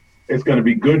it's going to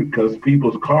be good because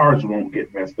people's cars won't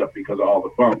get messed up because of all the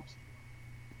bumps.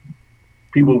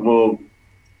 People will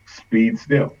speed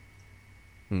still.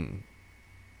 So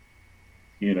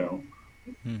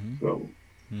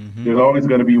there's always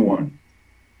going to be one.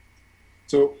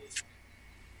 So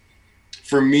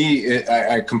for me,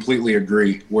 I completely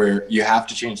agree where you have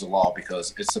to change the law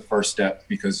because it's the first step,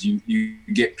 because you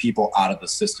get people out of the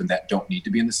system that don't need to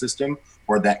be in the system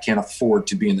or that can't afford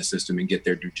to be in the system and get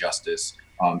their due justice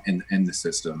in the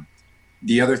system.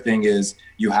 The other thing is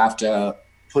you have to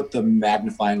put the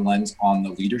magnifying lens on the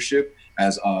leadership,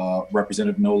 as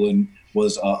Representative Nolan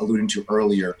was alluding to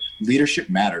earlier. Leadership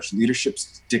matters. Leadership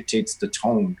dictates the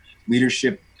tone.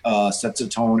 Leadership sets a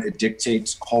tone. It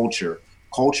dictates culture.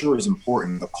 Culture is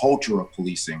important. The culture of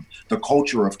policing, the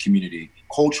culture of community,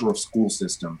 culture of school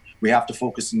system. We have to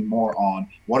focus more on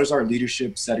what is our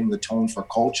leadership setting the tone for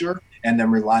culture, and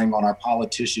then relying on our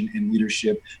politician in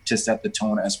leadership to set the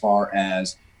tone as far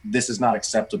as this is not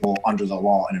acceptable under the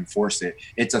law and enforce it.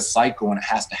 It's a cycle and it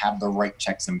has to have the right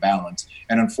checks and balance.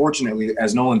 And unfortunately,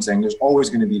 as Nolan's saying, there's always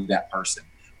going to be that person.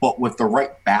 But with the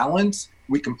right balance,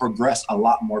 we can progress a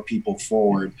lot more people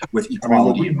forward with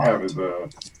equality.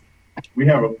 We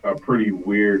have a pretty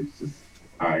weird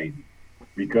society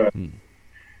because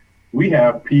we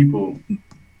have people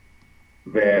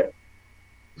that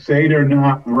say they're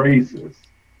not racist,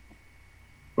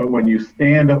 but when you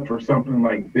stand up for something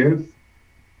like this,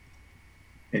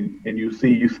 and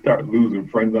you start losing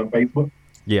friends on Facebook.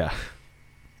 Yeah.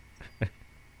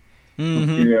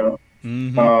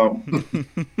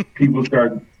 People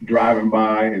start driving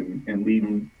by and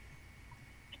leaving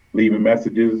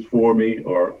messages for me,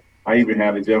 or I even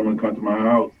had a gentleman come to my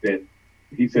house that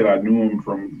he said I knew him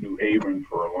from New Haven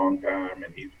for a long time,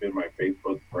 and he's been my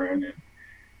Facebook friend, and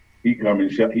he came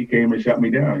and shut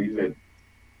me down. He said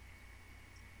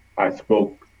I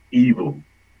spoke evil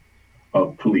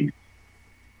of police,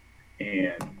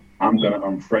 and I'm gonna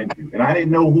unfriend you. And I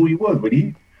didn't know who he was, but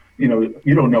he, you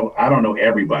don't know. I don't know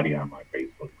everybody on my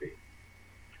Facebook page,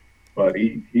 but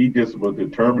he just was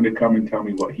determined to come and tell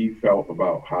me what he felt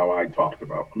about how I talked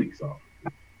about police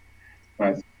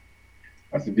officers.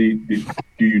 I said, do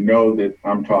you know that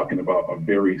I'm talking about a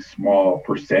very small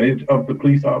percentage of the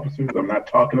police officers? I'm not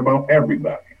talking about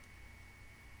everybody.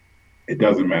 It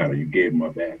doesn't matter. You gave them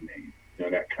a bad name,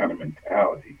 that kind of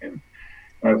mentality. And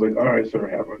I was like, all right, sir,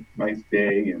 have a nice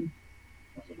day. And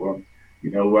I said, well, you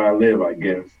know where I live, I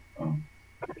guess.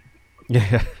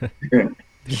 Yeah.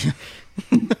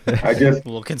 I just, a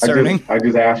little concerning. I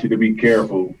just ask you to be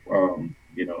careful,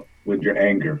 with your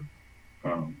anger.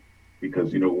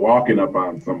 Because, walking up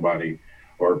on somebody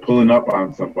or pulling up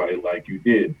on somebody like you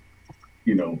did,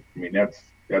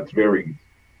 that's very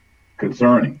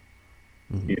concerning.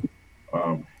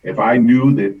 Mm-hmm. If I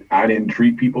knew that I didn't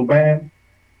treat people bad,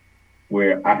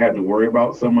 where I had to worry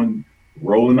about someone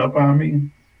rolling up on me,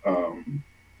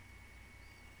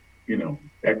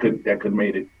 that could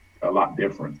make it a lot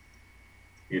different.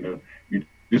 You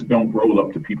just don't roll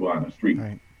up to people on the street.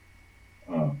 Right.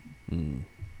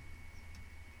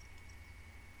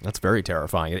 That's very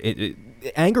terrifying.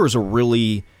 Anger is a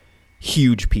really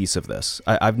huge piece of this.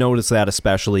 I've noticed that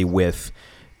especially with,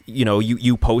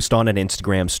 you post on an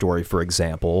Instagram story, for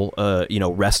example,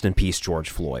 rest in peace, George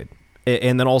Floyd.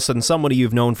 And then all of a sudden somebody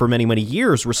you've known for many, many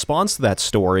years responds to that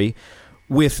story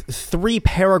with 3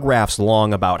 paragraphs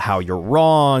long about how you're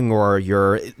wrong, or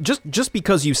you're just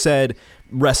because you said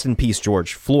rest in peace,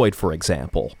 George Floyd, for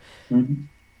example. Mm-hmm.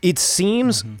 It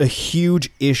seems a huge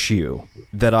issue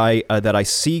that I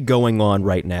see going on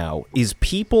right now is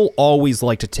people always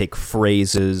like to take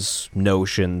phrases,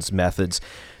 notions, methods.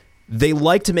 They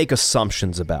like to make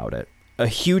assumptions about it. a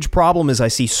huge problem is I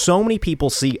see so many people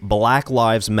see Black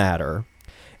Lives Matter,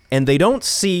 and they don't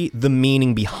see the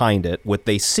meaning behind it. What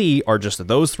they see are just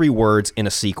those 3 words in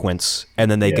a sequence,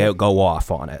 and then they go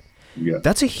off on it. Yeah.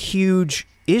 That's a huge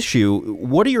issue.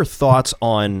 What are your thoughts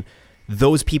on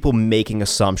those people making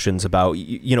assumptions about,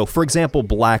 for example,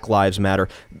 Black Lives Matter?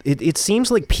 It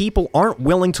seems like people aren't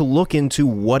willing to look into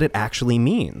what it actually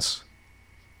means.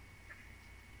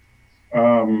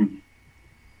 There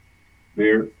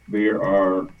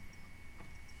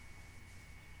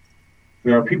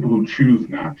are people who choose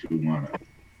not to want to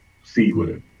see with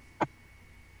it.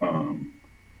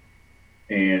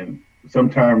 And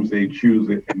sometimes they choose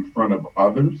it in front of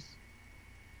others.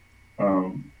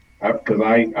 Because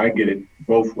I get it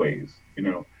both ways.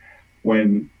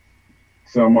 When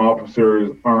some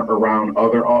officers aren't around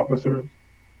other officers,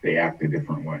 they act a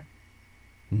different way.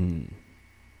 Mm.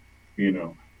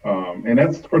 And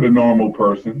that's for the normal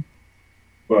person.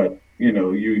 But,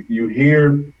 you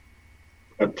hear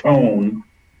a tone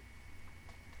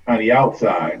on the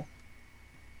outside,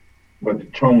 but the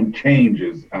tone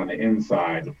changes on the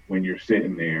inside when you're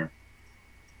sitting there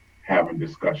having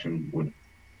discussion with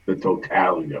the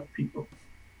totality of people.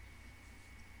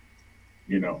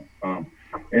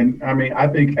 And I mean, I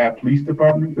think at police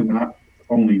departments, and not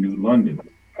only New London,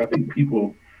 I think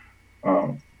people,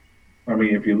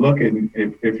 if you look at,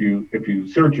 if you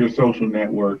search your social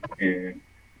network and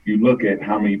you look at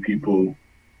how many people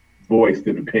voiced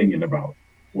an opinion about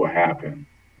what happened,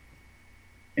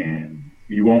 and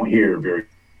you won't hear very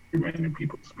many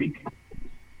people speaking.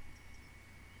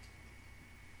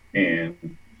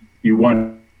 And you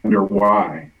wonder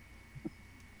why.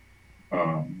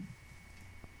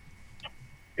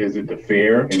 Is it the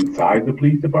fear inside the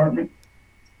police department?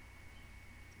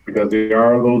 Because there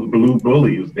are those blue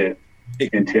bullies that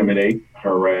intimidate,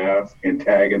 harass,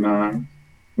 antagonize,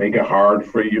 make it hard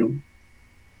for you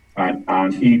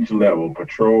on each level,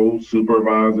 patrol,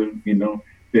 supervisor,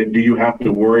 that do you have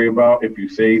to worry about if you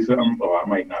say something? Oh, I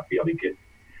might not be able to get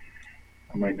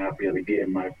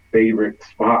in my favorite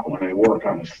spot when I work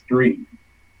on the street.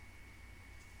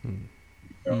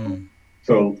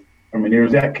 So,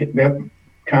 there's that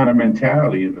kind of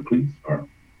mentality in the police department.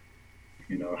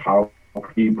 How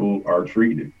people are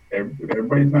treated.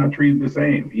 Everybody's not treated the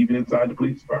same, even inside the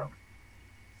police department.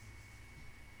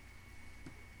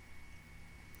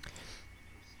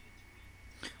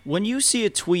 When you see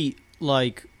a tweet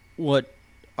like what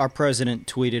our president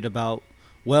tweeted about,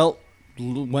 well,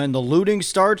 when the looting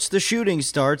starts, the shooting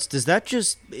starts, does that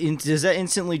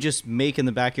instantly just make in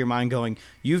the back of your mind going,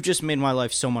 you've just made my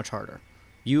life so much harder.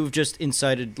 You've just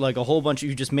incited like a whole bunch.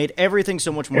 You just made everything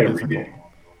so much more difficult.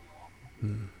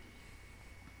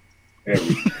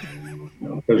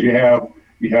 Because you have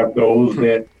those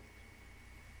that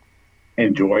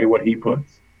enjoy what he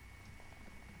puts,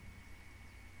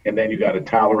 and then you got to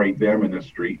tolerate them in the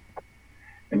street,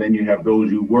 and then you have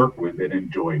those you work with that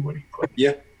enjoy what he puts.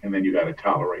 Yeah. And then you got to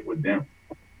tolerate with them.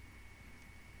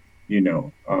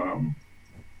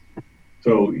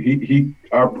 So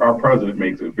our president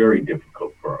makes it very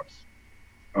difficult for us.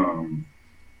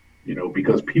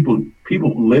 Because people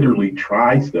literally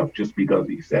try stuff just because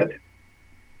he said it.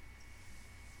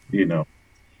 Yeah,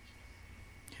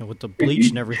 with the bleach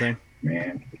and everything.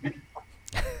 Man.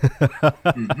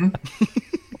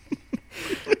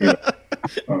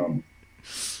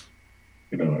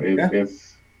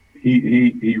 It's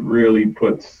he really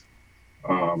puts.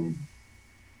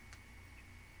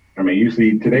 You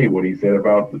see today what he said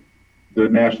about the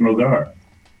National Guard.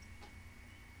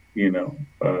 And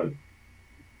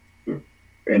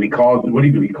he called, what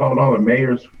did he do? He called all the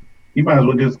mayors. He might as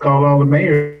well just call all the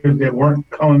mayors that weren't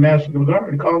calling National Guard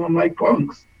and call them like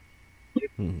punks.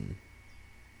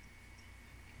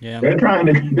 Yeah, they're trying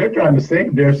to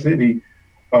save their city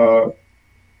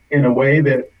in a way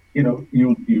that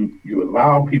you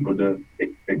allow people to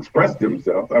express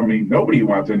themselves. Nobody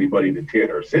wants anybody to tear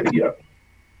their city up.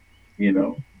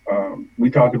 We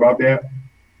talked about that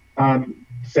on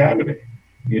Saturday.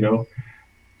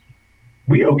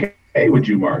 We okay with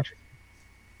you marching.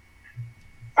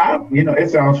 It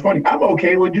sounds funny. I'm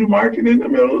okay with you marching in the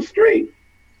middle of the street,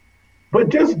 but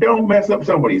just don't mess up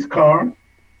somebody's car.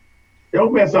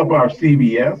 Don't mess up our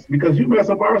CVS, because you mess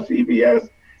up our CVS,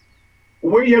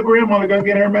 where your grandmother gonna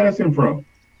get her medicine from?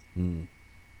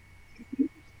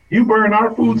 You burn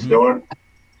our food store.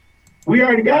 We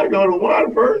already got to go to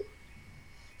Waterford.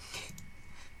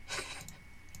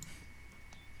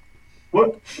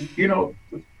 What, you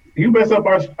mess up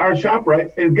our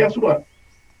ShopRite, and guess what?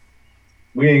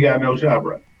 We ain't got no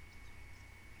ShopRite.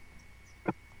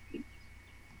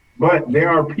 But there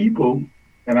are people,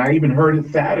 and I even heard it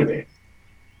Saturday,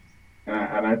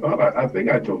 And I think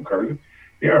I told Curtis,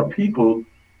 there are people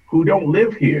who don't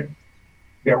live here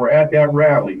that were at that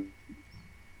rally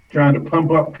trying to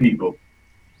pump up people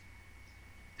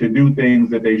to do things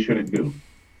that they shouldn't do.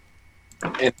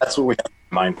 And that's what we have to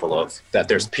be mindful of, that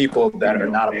there's people that are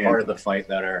not a part of the fight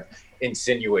that are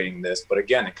insinuating this. But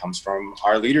again, it comes from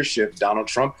our leadership, Donald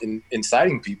Trump,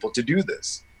 inciting people to do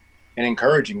this and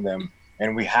encouraging them.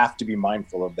 And we have to be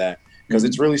mindful of that because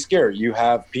it's really scary. You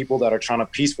have people that are trying to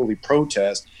peacefully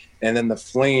protest, and then the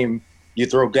flame, you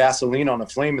throw gasoline on a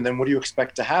flame, and then what do you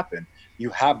expect to happen? You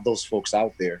have those folks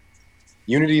out there.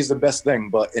 Unity is the best thing,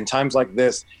 but in times like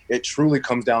this, it truly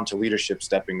comes down to leadership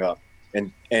stepping up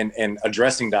and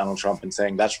addressing Donald Trump and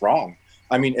saying that's wrong.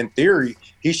 I mean, in theory,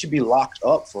 he should be locked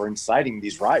up for inciting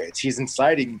these riots. He's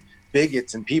inciting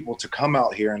bigots and people to come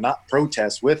out here and not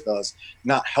protest with us,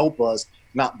 not help us,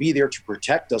 not be there to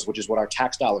protect us, which is what our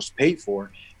tax dollars paid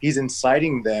for. He's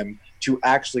inciting them to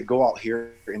actually go out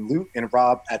here and loot and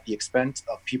rob at the expense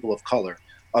of people of color.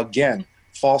 Again,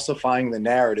 falsifying the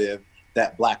narrative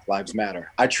that Black Lives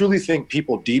Matter. I truly think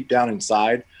people deep down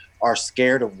inside are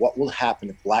scared of what will happen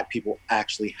if Black people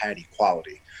actually had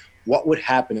equality. What would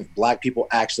happen if Black people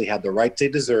actually had the rights they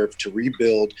deserve to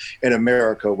rebuild an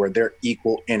America where they're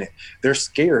equal in it? They're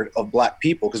scared of Black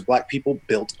people because Black people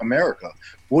built America.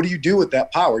 What do you do with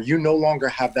that power? You no longer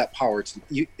have that power.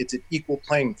 It's an equal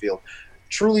playing field.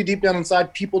 Truly deep down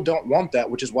inside, people don't want that,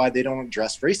 which is why they don't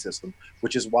address racism,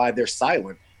 which is why they're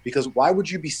silent. Because why would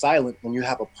you be silent when you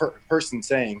have a person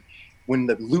saying, when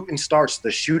the looting starts,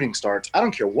 the shooting starts, I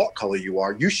don't care what color you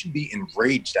are, you should be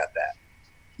enraged at that.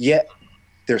 Yet,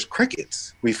 there's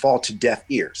crickets. We fall to deaf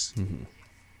ears.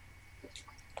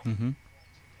 Mm-hmm. Mm-hmm.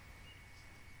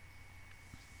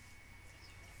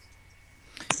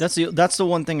 That's the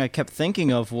one thing I kept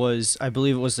thinking of was, I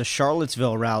believe it was the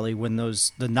Charlottesville rally when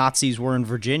the Nazis were in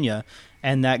Virginia,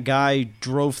 and that guy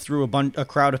drove through a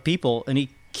crowd of people and he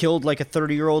killed like a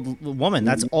 30-year-old woman.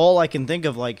 That's all I can think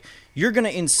of. Like, you're going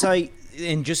to incite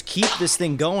and just keep this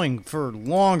thing going for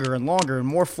longer and longer, and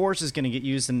more force is going to get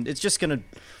used, and it's just going to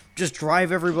just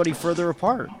drive everybody further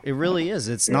apart. It really is.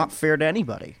 It's not fair to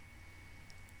anybody.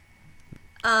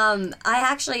 I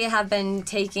actually have been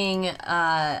taking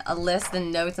a list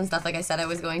and notes and stuff, like I said I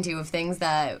was going to, of things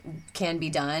that can be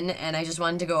done, and I just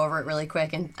wanted to go over it really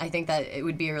quick, and I think that it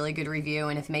would be a really good review,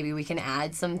 and if maybe we can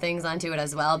add some things onto it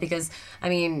as well, because, I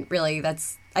mean, really,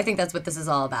 I think that's what this is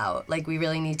all about. Like, we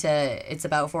really need to, it's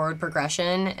about forward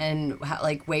progression and,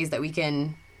 like, ways that we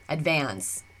can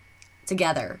advance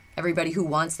together, everybody who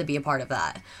wants to be a part of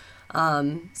that.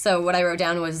 So what I wrote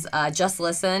down was just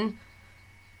listen.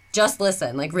 Just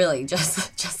listen, like really,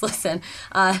 just listen.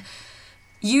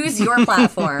 Use your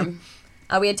platform.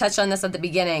 We had touched on this at the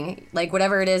beginning. Like,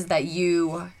 whatever it is that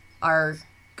you are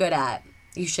good at,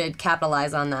 you should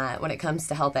capitalize on that when it comes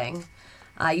to helping.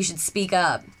 You should speak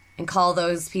up and call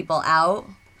those people out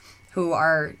who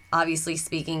are obviously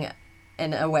speaking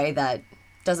in a way that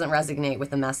doesn't resonate with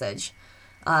the message.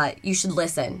 You should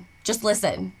listen. Just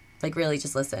listen. Like, really,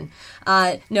 just listen.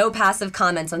 No passive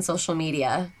comments on social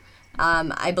media.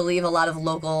 I believe a lot of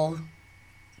local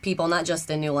people, not just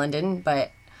in New London,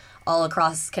 but all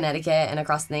across Connecticut and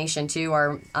across the nation too,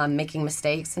 are making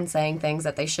mistakes and saying things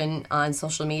that they shouldn't on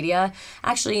social media.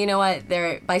 Actually, you know what?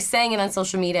 By saying it on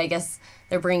social media, I guess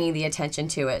they're bringing the attention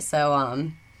to it.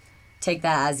 So take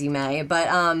that as you may.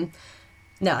 But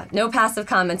no passive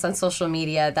comments on social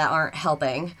media that aren't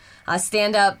helping.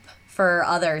 Stand up for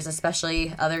others,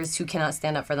 especially others who cannot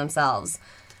stand up for themselves.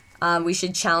 We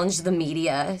should challenge the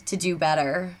media to do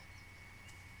better.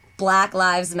 Black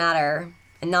Lives Matter,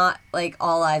 and not like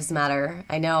all lives matter.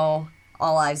 I know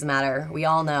all lives matter. We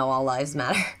all know all lives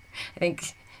matter. I think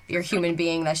if you're a human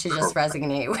being, that should just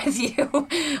resonate with you.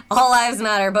 All lives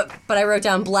matter, but I wrote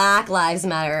down Black Lives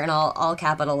Matter in all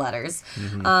capital letters.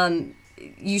 Mm-hmm.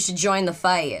 You should join the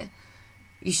fight.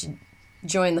 You should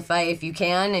join the fight if you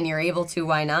can and you're able to.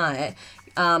 Why not?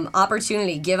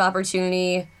 Give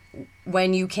opportunity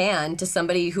when you can to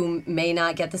somebody who may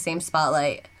not get the same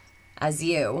spotlight as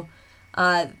you.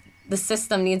 The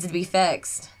system needs to be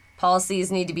fixed.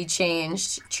 Policies need to be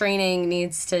changed. Training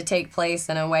needs to take place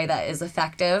in a way that is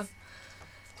effective.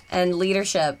 And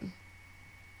leadership.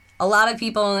 A lot of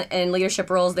people in leadership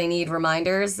roles, they need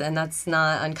reminders, and that's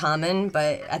not uncommon,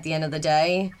 but at the end of the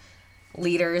day,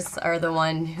 leaders are the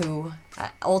one who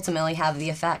ultimately have the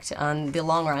effect on the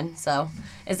long run. So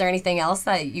is there anything else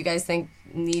that you guys think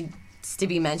needs to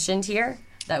be mentioned here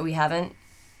that we haven't?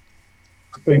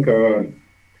 I think,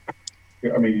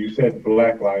 you said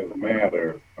Black Lives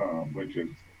Matter, which is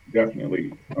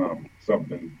definitely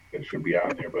something that should be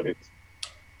out there, but it's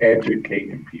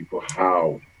educating people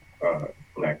how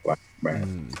Black Lives Matter.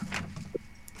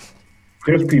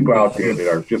 There's people out there that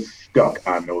are just stuck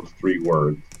on those 3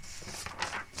 words.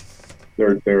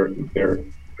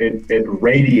 It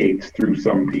radiates through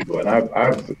some people, and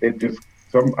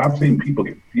I've seen people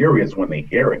get furious when they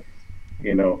hear it,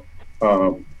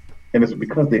 and it's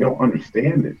because they don't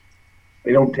understand it.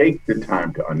 They don't take the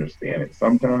time to understand it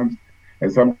sometimes,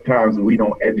 and sometimes we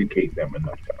don't educate them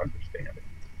enough to understand it.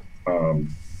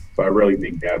 So I really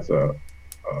think that's an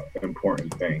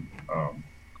important thing.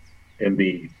 In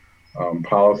the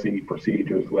policy,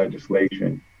 procedures,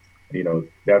 legislation,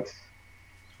 that's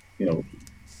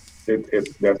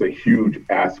a huge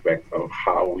aspect of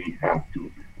how we have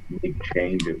to make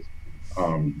changes.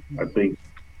 I think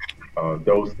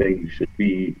those things should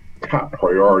be top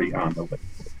priority on the list.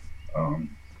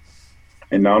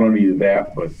 And not only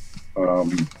that, but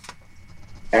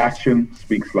action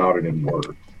speaks louder than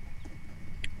words.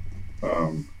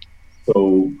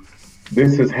 So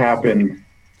this has happened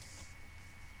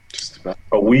just about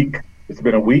a week. It's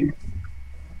been a week.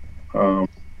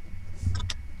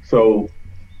 So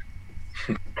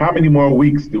how many more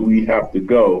weeks do we have to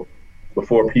go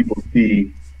before people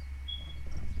see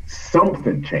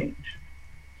something change?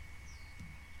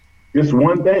 Just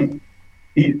one thing.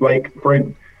 Like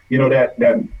for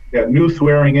that new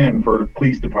swearing in for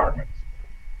police departments.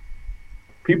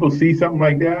 People see something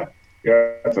like that,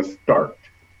 yeah, that's a start.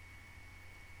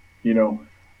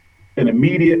 An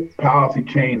immediate policy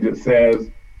change that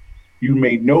says you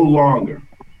may no longer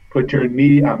put your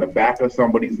knee on the back of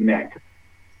somebody's neck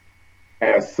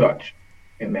as such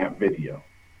in that video.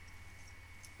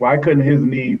 Why couldn't his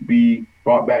knee be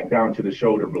brought back down to the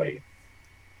shoulder blade?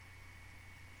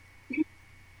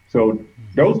 So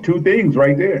those 2 things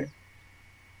right there,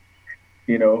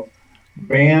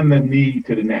 ban the knee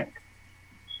to the neck.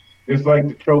 Just like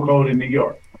the chokehold in New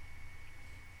York.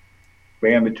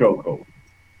 Ban the chokehold.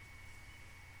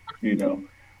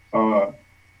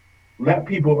 Let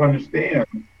people understand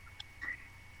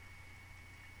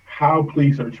how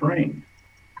police are trained.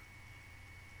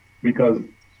 Because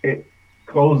it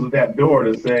closes that door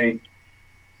to say,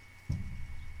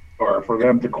 or for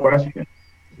them to question,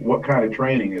 what kind of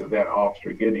training is that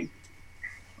officer getting?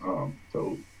 And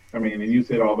you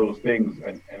said all those things,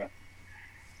 and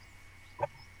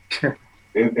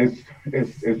it's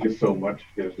just so much.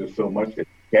 There's just so much that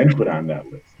can put on that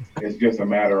list. It's just a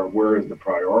matter of where is the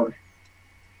priority.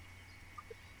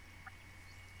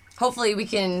 Hopefully we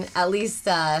can at least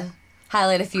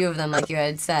highlight a few of them, like you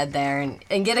had said there,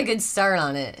 and get a good start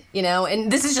on it,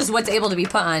 And this is just what's able to be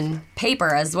put on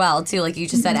paper as well, too. Like you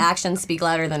just said, actions speak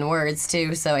louder than words,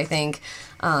 too. So I think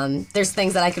there's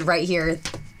things that I could write here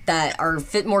that are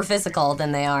more physical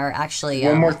than they are actually.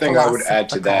 One more thing I would add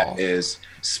to that is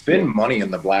spend money in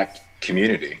the Black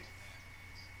community.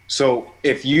 So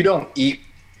if you don't eat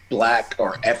Black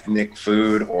or ethnic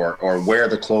food or wear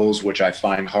the clothes, which I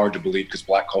find hard to believe because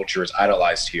Black culture is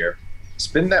idolized here,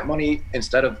 spend that money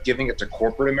instead of giving it to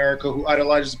corporate America, who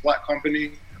idolizes Black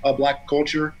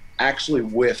culture, actually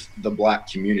with the Black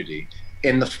community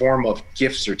in the form of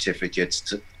gift certificates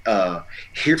to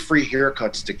free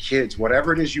haircuts to kids,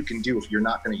 whatever it is you can do. If you're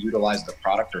not going to utilize the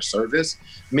product or service,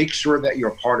 make sure that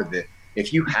you're a part of it.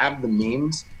 If you have the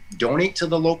means, donate to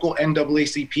the local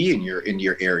NAACP in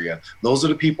your area. Those are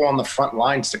the people on the front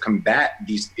lines to combat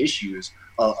these issues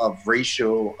of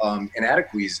racial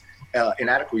inadequacies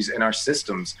in our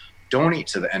systems. Donate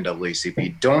to the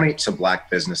NAACP, donate to Black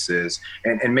businesses,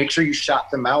 and make sure you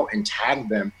shout them out and tag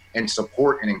them and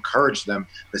support and encourage them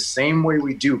the same way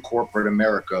we do corporate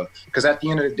America. Because at the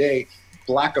end of the day,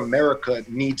 Black America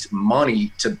needs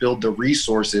money to build the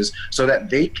resources so that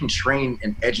they can train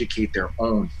and educate their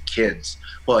own kids.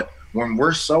 But when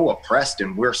we're so oppressed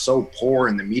and we're so poor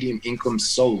and the median income's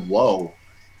so low,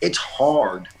 it's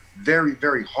hard, very,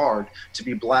 very hard to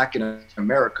be Black in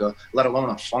America, let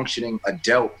alone a functioning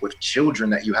adult with children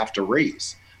that you have to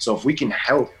raise. So if we can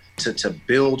help to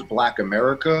build Black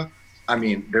America,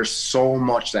 there's so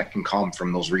much that can come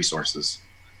from those resources.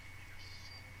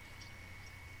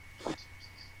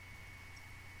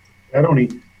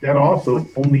 That also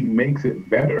only makes it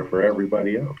better for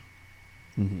everybody else.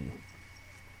 Mm-hmm.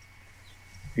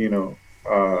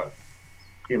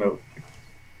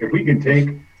 If we can take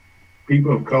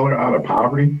people of color out of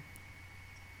poverty,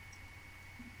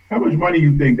 how much money do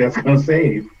you think that's going to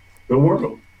save the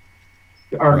world,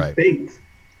 our states?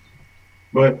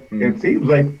 But it seems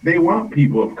like they want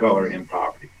people of color in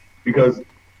poverty, because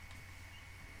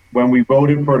when we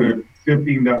voted for the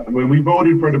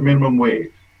minimum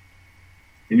wage,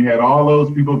 and you had all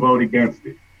those people vote against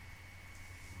it.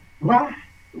 Why?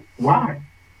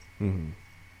 Mm-hmm.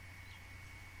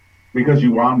 Because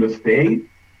you want them to stay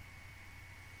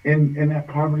in that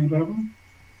poverty level?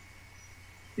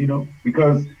 You know,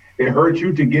 because it hurts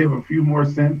you to give a few more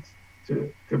cents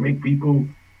to make people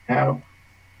have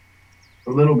a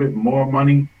little bit more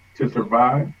money to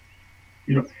survive.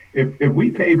 You know, if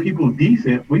we pay people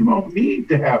decent, we won't need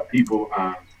to have people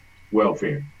on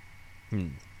welfare. Mm-hmm.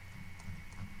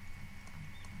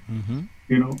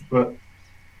 You know, but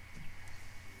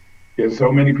there's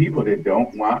so many people that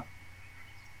don't want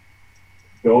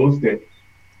those that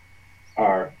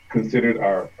are considered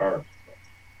our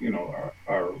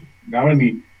not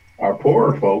only our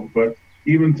poorer folk, but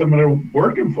even some of the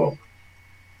working folk.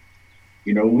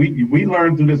 You know, we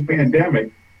learned through this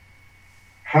pandemic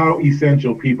how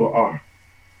essential people are.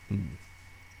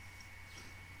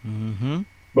 Mm-hmm.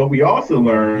 But we also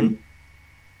learned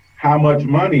how much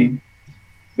money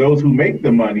those who make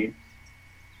the money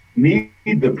need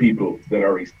the people that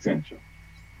are essential.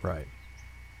 Right.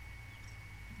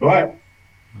 But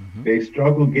they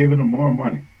struggle giving them more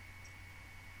money.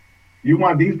 You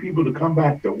want these people to come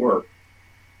back to work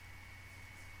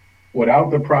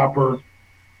without the proper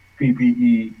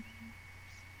PPE.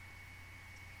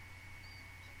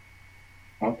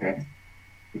 Okay.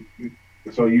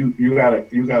 So you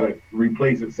gotta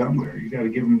replace it somewhere. You gotta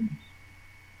give them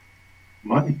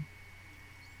money.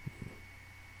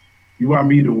 You want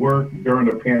me to work during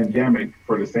a pandemic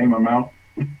for the same amount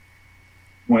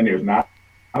when there's not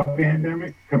a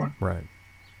pandemic? Come on. Right.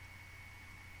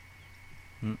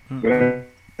 But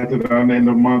at the end of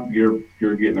the month, you're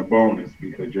getting a bonus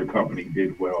because your company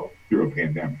did well through a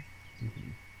pandemic.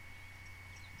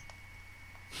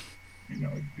 You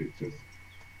know, it's just,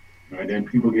 and then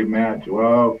people get mad.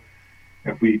 Well,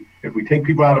 if we take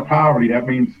people out of poverty, that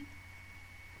means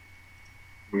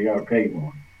we got to pay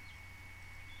more.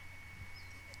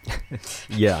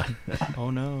 Yeah. Oh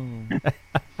no.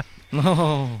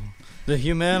 No. The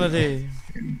humanity.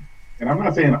 And I'm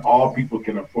not saying all people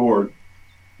can afford,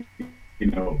 you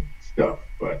know, stuff,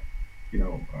 but you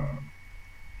know,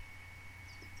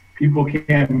 people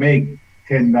can't make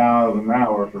 $10 an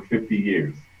hour for 50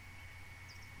 years.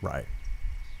 Right.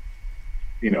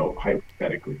 You know,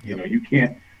 hypothetically, you know, you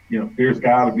can't, you know, there's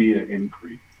got to be an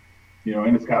increase, you know,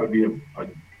 and it's got to be a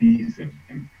decent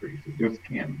increase. It just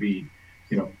can't be,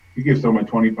 you know, you give someone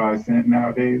 25 cents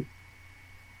nowadays,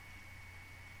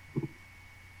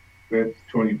 that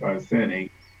 25 cents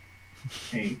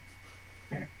ain't,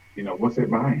 you know, what's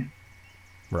it buying?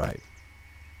 Right.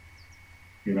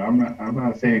 You know, I'm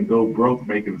not saying go broke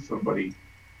making somebody's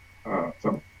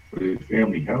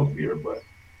family healthier, but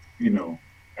you know,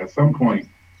 at some point,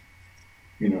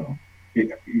 you know,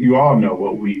 you all know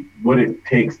what it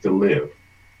takes to live.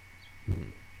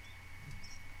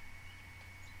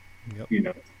 Yep. You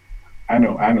know, I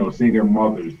know single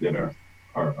mothers that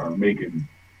are making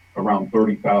around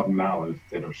 $30,000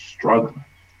 that are struggling,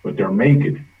 but they're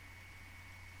making it.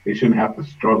 They shouldn't have to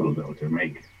struggle though to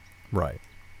make it. Right.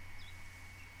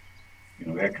 You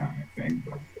know, that kind of thing.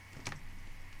 But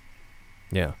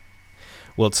Yeah.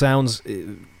 Well, it sounds,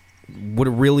 what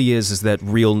it really is that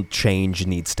real change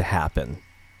needs to happen.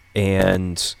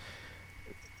 And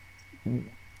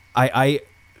the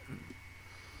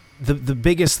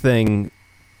biggest thing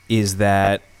is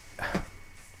that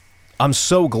I'm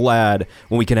so glad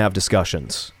when we can have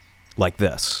discussions like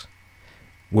this,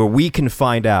 where we can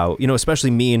find out, you know,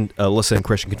 especially me and Alyssa and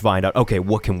Christian can find out, okay,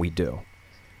 what can we do?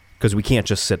 Because we can't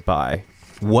just sit by.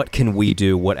 What can we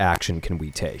do? What action can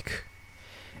we take?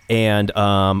 And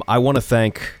I want to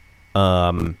thank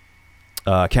Councilman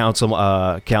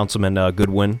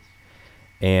Goodwin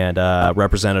and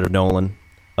Representative Nolan.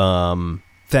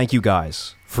 Thank you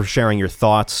guys for sharing your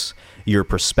thoughts, your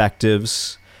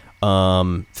perspectives.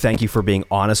 Thank you for being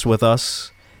honest with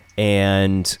us.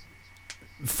 And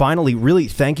finally, really,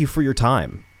 thank you for your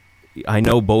time. I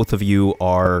know both of you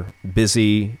are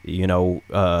busy, you know,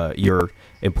 you're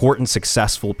important,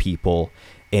 successful people.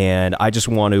 And I just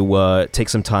want to take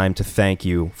some time to thank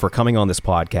you for coming on this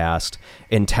podcast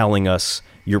and telling us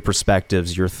your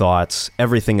perspectives, your thoughts,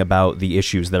 everything about the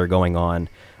issues that are going on.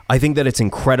 I think that it's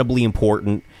incredibly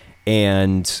important,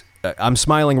 and I'm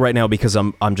smiling right now because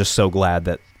I'm just so glad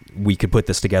that we could put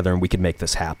this together and we could make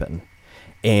this happen.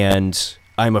 And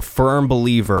I'm a firm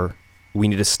believer we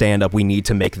need to stand up. We need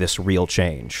to make this real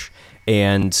change.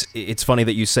 And it's funny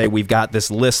that you say we've got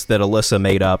this list that Alyssa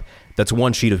made up that's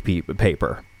one sheet of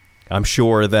paper. I'm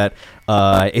sure that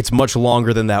it's much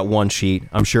longer than that one sheet.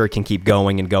 I'm sure it can keep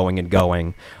going and going and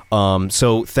going.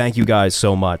 So thank you guys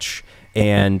so much.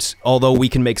 And although we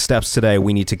can make steps today,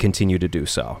 we need to continue to do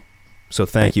so. So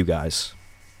thank you guys.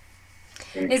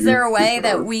 Is there a way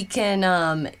that we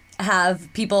can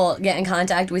have people get in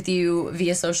contact with you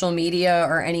via social media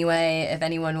or any way if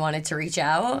anyone wanted to reach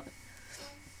out?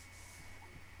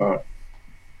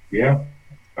 Yeah.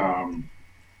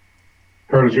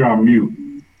 Curtis, you're on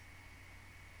mute.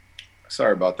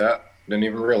 Sorry about that. Didn't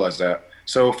even realize that.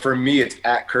 So for me, it's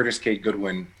at Curtis K.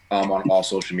 Goodwin on all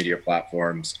social media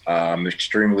platforms. I'm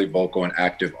extremely vocal and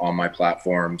active on my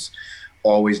platforms.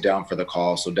 Always down for the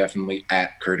call. So definitely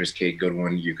at Curtis K.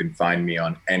 Goodwin. You can find me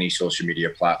on any social media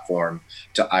platform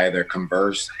to either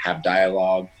converse, have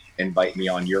dialogue, invite me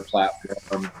on your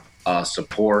platform,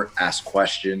 support, ask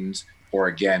questions, or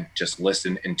again, just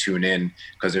listen and tune in,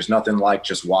 because there's nothing like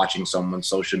just watching someone's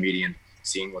social media and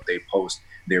seeing what they post,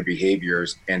 their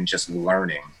behaviors, and just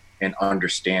learning and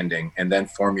understanding, and then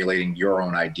formulating your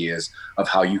own ideas of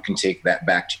how you can take that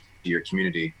back to your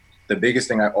community. The biggest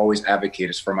thing I always advocate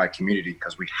is for my community,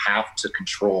 because we have to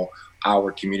control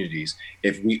our communities.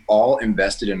 If we all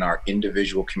invested in our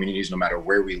individual communities, no matter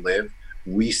where we live,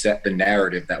 we set the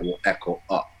narrative that will echo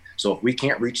up. So if we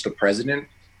can't reach the president,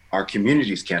 our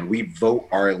communities can. We vote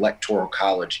our electoral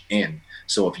college in.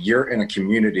 So if you're in a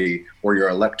community where your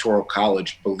electoral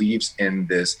college believes in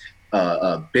this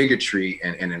bigotry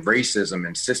and in racism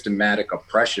and systematic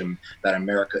oppression that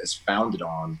America is founded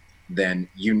on, then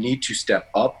you need to step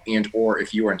up, and or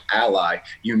if you are an ally,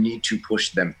 you need to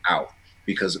push them out.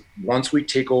 Because once we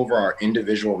take over our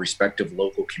individual respective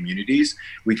local communities,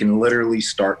 we can literally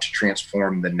start to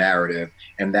transform the narrative.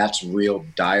 And that's real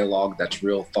dialogue, that's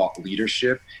real thought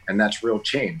leadership, and that's real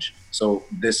change. So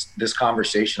this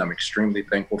conversation, I'm extremely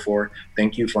thankful for.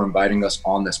 Thank you for inviting us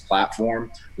on this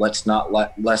platform. Let's not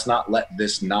let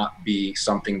this not be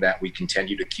something that we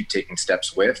continue to keep taking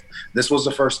steps with. This was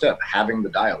the first step, having the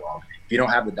dialogue. If you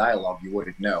don't have the dialogue, you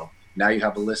wouldn't know. Now you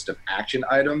have a list of action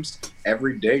items.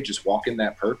 Every day, just walk in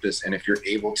that purpose. And if you're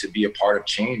able to be a part of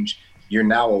change, you're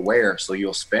now aware. So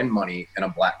you'll spend money in a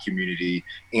Black community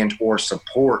and or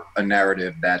support a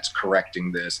narrative that's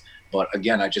correcting this. But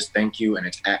again, I just thank you. And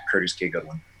it's at Curtis K.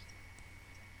 Goodwin.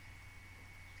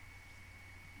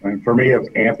 And for me, it's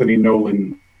Anthony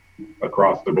Nolan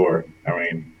across the board. I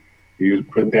mean, you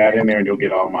put that in there and you'll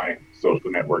get all my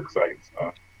social network sites.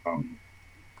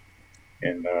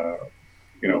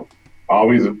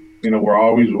 Always, we're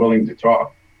always willing to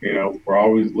talk. We're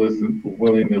always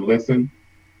willing to listen,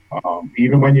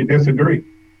 even when you disagree.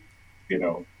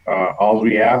 All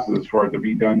we ask is for it to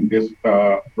be done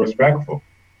respectful,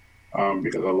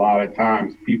 because a lot of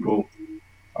times people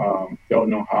don't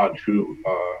know how to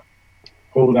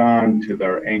hold on to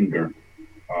their anger,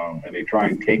 and they try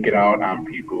and take it out on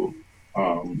people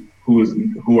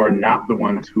who are not the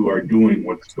ones who are doing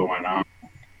what's going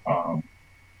on.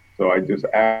 So I just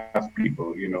ask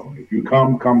people, if you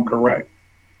come correct.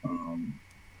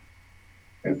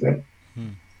 That's it.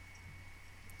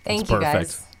 Thank you,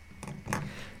 guys.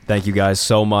 Thank you guys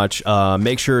so much.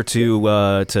 Make sure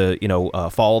to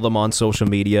follow them on social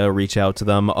media, reach out to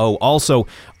them. Oh, also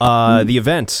the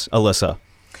event, Alyssa.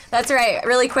 That's right.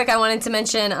 Really quick, I wanted to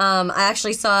mention, I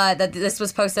actually saw that this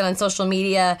was posted on social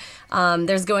media.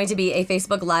 There's going to be a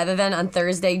Facebook Live event on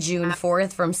Thursday, June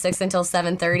 4th from 6 until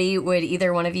 7:30. Would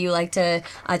either one of you like to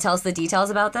tell us the details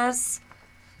about this?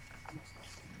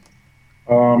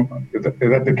 Is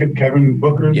that the Kevin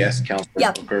Booker? Yes,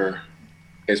 Councilman Booker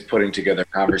is putting together a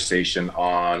conversation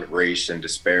on race and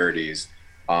disparities.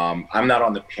 I'm not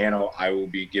on the panel. I will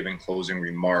be giving closing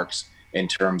remarks in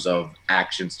terms of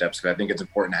action steps, because I think it's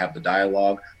important to have the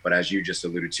dialogue, but as you just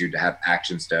alluded to have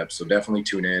action steps. So definitely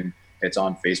tune in. It's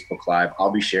on Facebook Live. I'll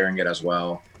be sharing it as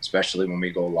well, especially when we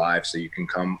go live. So you can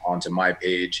come onto my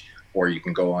page, or you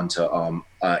can go onto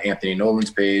Anthony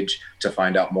Nolan's page to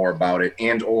find out more about it,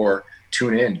 and or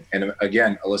tune in. And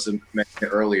again, Alyssa mentioned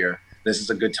earlier, this is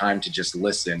a good time to just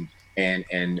listen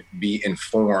and be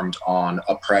informed on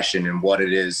oppression and what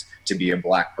it is to be a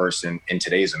Black person in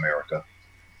today's America.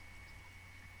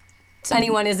 So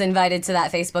anyone is invited to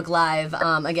that Facebook Live.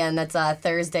 Again, that's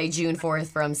Thursday, June 4th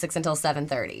from 6 until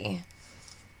 7:30.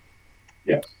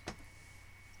 Yes.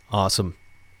 Awesome.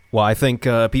 Well, I think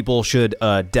people should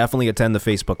definitely attend the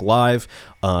Facebook Live.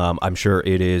 I'm sure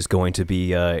it is going to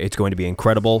be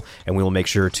incredible, and we will make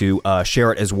sure to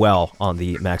share it as well on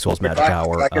the Maxwell's Magic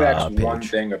Hour page. I could ask page. one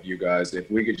thing of you guys. If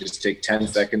we could just take 10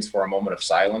 seconds for a moment of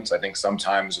silence. I think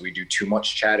sometimes we do too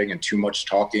much chatting and too much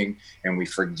talking, and we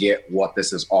forget what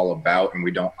this is all about, and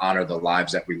we don't honor the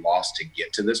lives that we lost to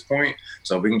get to this point.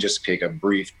 So if we can just take a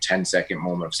brief 10-second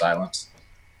moment of silence.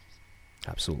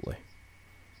 Absolutely.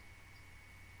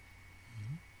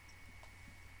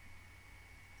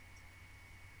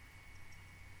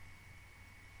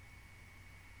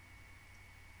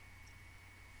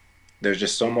 there's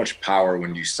just so much power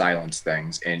when you silence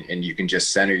things, and you can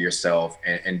just center yourself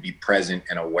and be present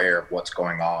and aware of what's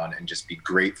going on, and just be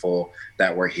grateful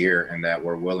that we're here and that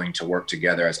we're willing to work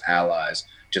together as allies.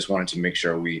 Just wanted to make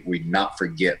sure we not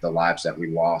forget the lives that we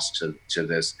lost to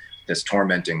this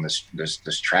tormenting,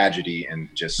 this tragedy, and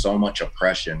just so much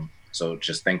oppression. So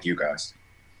just thank you guys.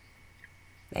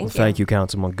 Thank you,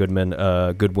 Councilman Goodwin.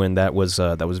 That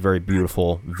was very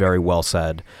beautiful, very well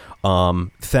said.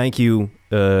 Thank you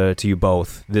to you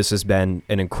both. This has been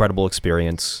an incredible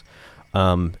experience.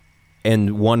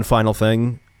 And one final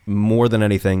thing, more than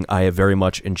anything, I have very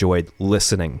much enjoyed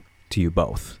listening to you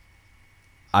both.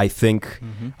 I think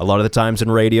a lot of the times in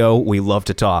radio, we love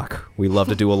to talk. We love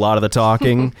to do a lot of the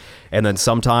talking. And then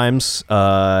sometimes,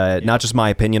 not just my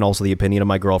opinion, also the opinion of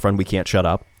my girlfriend, we can't shut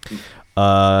up.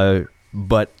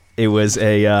 But it was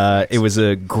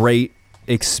a great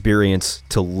experience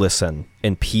to listen,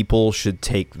 and people should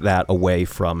take that away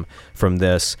from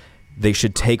this. They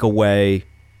should take away,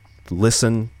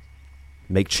 listen,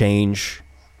 make change,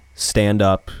 stand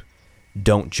up,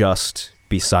 don't just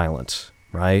be silent,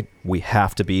 right? We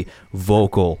have to be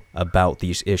vocal about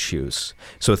these issues.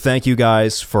 So thank you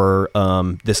guys for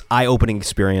this eye-opening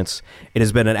experience. It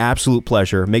has been an absolute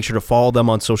pleasure. Make sure to follow them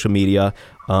on social media.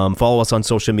 Follow us on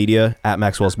social media at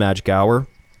Maxwell's Magic Hour.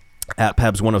 At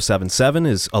Pebs1077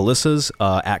 is Alyssa's.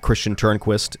 At Christian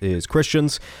Turnquist is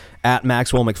Christian's. At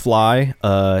Maxwell McFly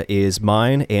is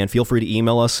mine. And feel free to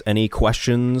email us any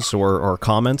questions or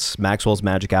comments.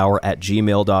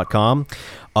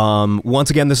 maxwellsmagichour@gmail.com. Once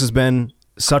again, this has been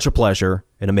such a pleasure,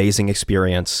 an amazing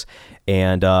experience.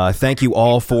 And thank you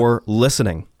all for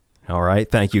listening. All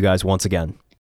right. Thank you guys once again.